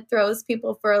 it throws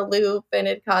people for a loop and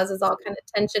it causes all kind of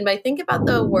tension. But I think about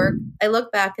the work, I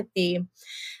look back at the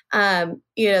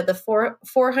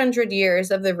 400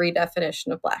 years of the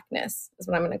redefinition of Blackness is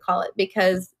what I'm going to call it,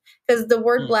 because the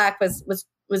word Black was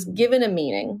given a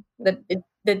meaning that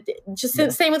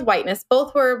same with whiteness.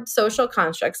 Both were social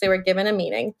constructs. They were given a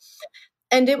meaning.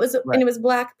 And it was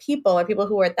Black people, or people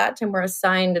who were at that time were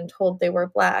assigned and told they were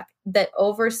Black, that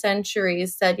over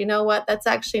centuries said, you know what, that's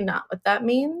actually not what that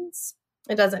means.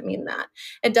 It doesn't mean that.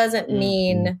 It doesn't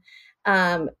mean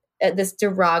this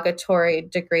derogatory,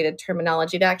 degraded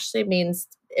terminology. It actually means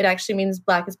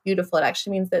Black is beautiful. It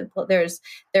actually means that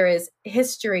there is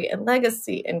history and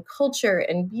legacy and culture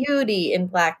and beauty in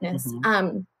Blackness.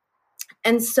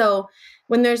 And so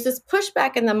when there's this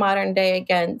pushback in the modern day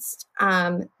against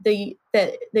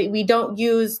that we don't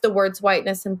use the words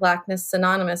whiteness and Blackness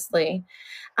synonymously,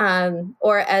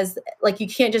 or as like, you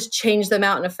can't just change them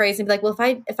out in a phrase and be like, well,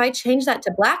 if I change that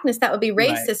to Blackness, that would be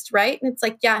racist, right? And it's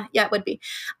like, yeah, it would be.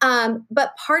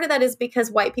 But part of that is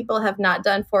because white people have not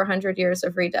done 400 years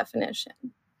of redefinition.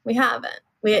 We haven't.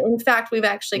 In fact, we've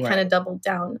actually kind of doubled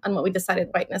down on what we decided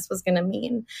whiteness was going to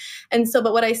mean. And so,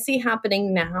 but what I see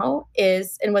happening now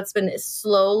is, and what's been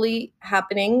slowly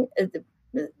happening,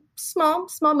 small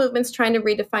movements trying to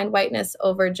redefine whiteness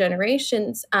over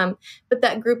generations. But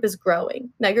that group is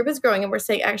growing. And we're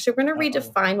saying, actually, we're going to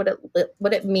redefine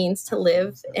what it means to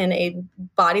live in a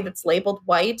body that's labeled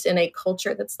white, in a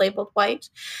culture that's labeled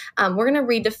white. We're going to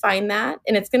redefine that.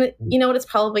 And it's going to, it's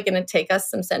probably going to take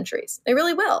us some centuries. It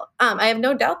really will. I have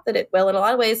no doubt that it will in a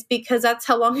lot of ways, because that's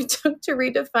how long it took to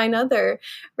redefine other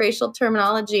racial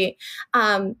terminology.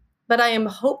 But I am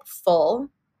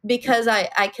hopeful, because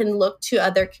I can look to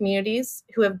other communities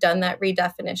who have done that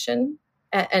redefinition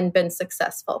and been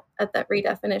successful at that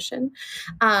redefinition.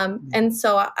 And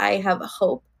so I have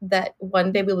hope that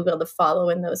one day we will be able to follow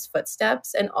in those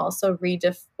footsteps, and also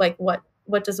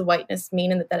what does whiteness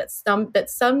mean, and that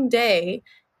someday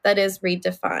that is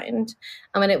redefined.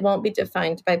 And it won't be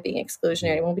defined by being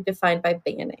exclusionary. It won't be defined by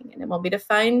banning, and it won't be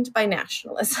defined by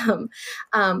nationalism.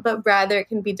 But rather it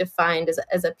can be defined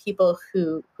as a people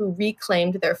who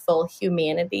reclaimed their full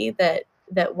humanity that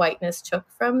whiteness took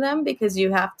from them, because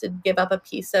you have to give up a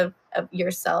piece of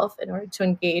yourself in order to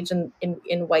engage in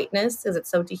whiteness, because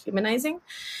it's so dehumanizing.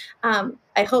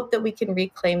 I hope that we can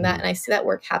reclaim that. And I see that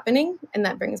work happening, and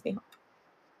that brings me hope.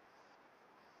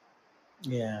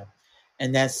 Yeah.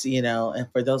 And that's, and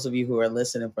for those of you who are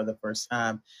listening for the first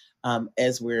time,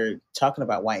 as we're talking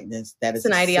about whiteness, that It's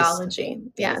is an a ideology.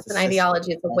 system. Yeah, That is it's a an system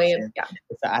ideology. It's a that way of, functions. yeah.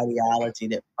 It's an ideology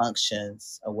that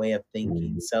functions, a way of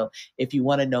thinking. So if you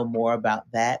want to know more about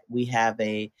that, we have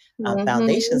a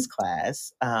foundations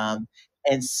class,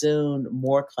 and soon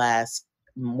more classes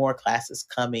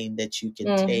coming that you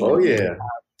can take Oh, yeah.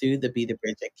 through the Be the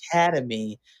Bridge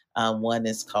Academy. One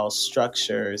is called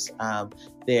Structures.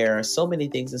 There are so many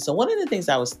things. And so one of the things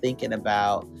I was thinking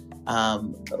about,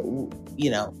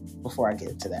 before I get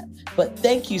into that, but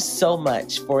thank you so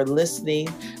much for listening.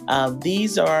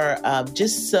 These are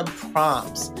just some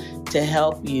prompts to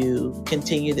help you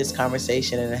continue this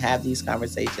conversation and have these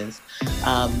conversations,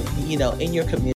 in your community.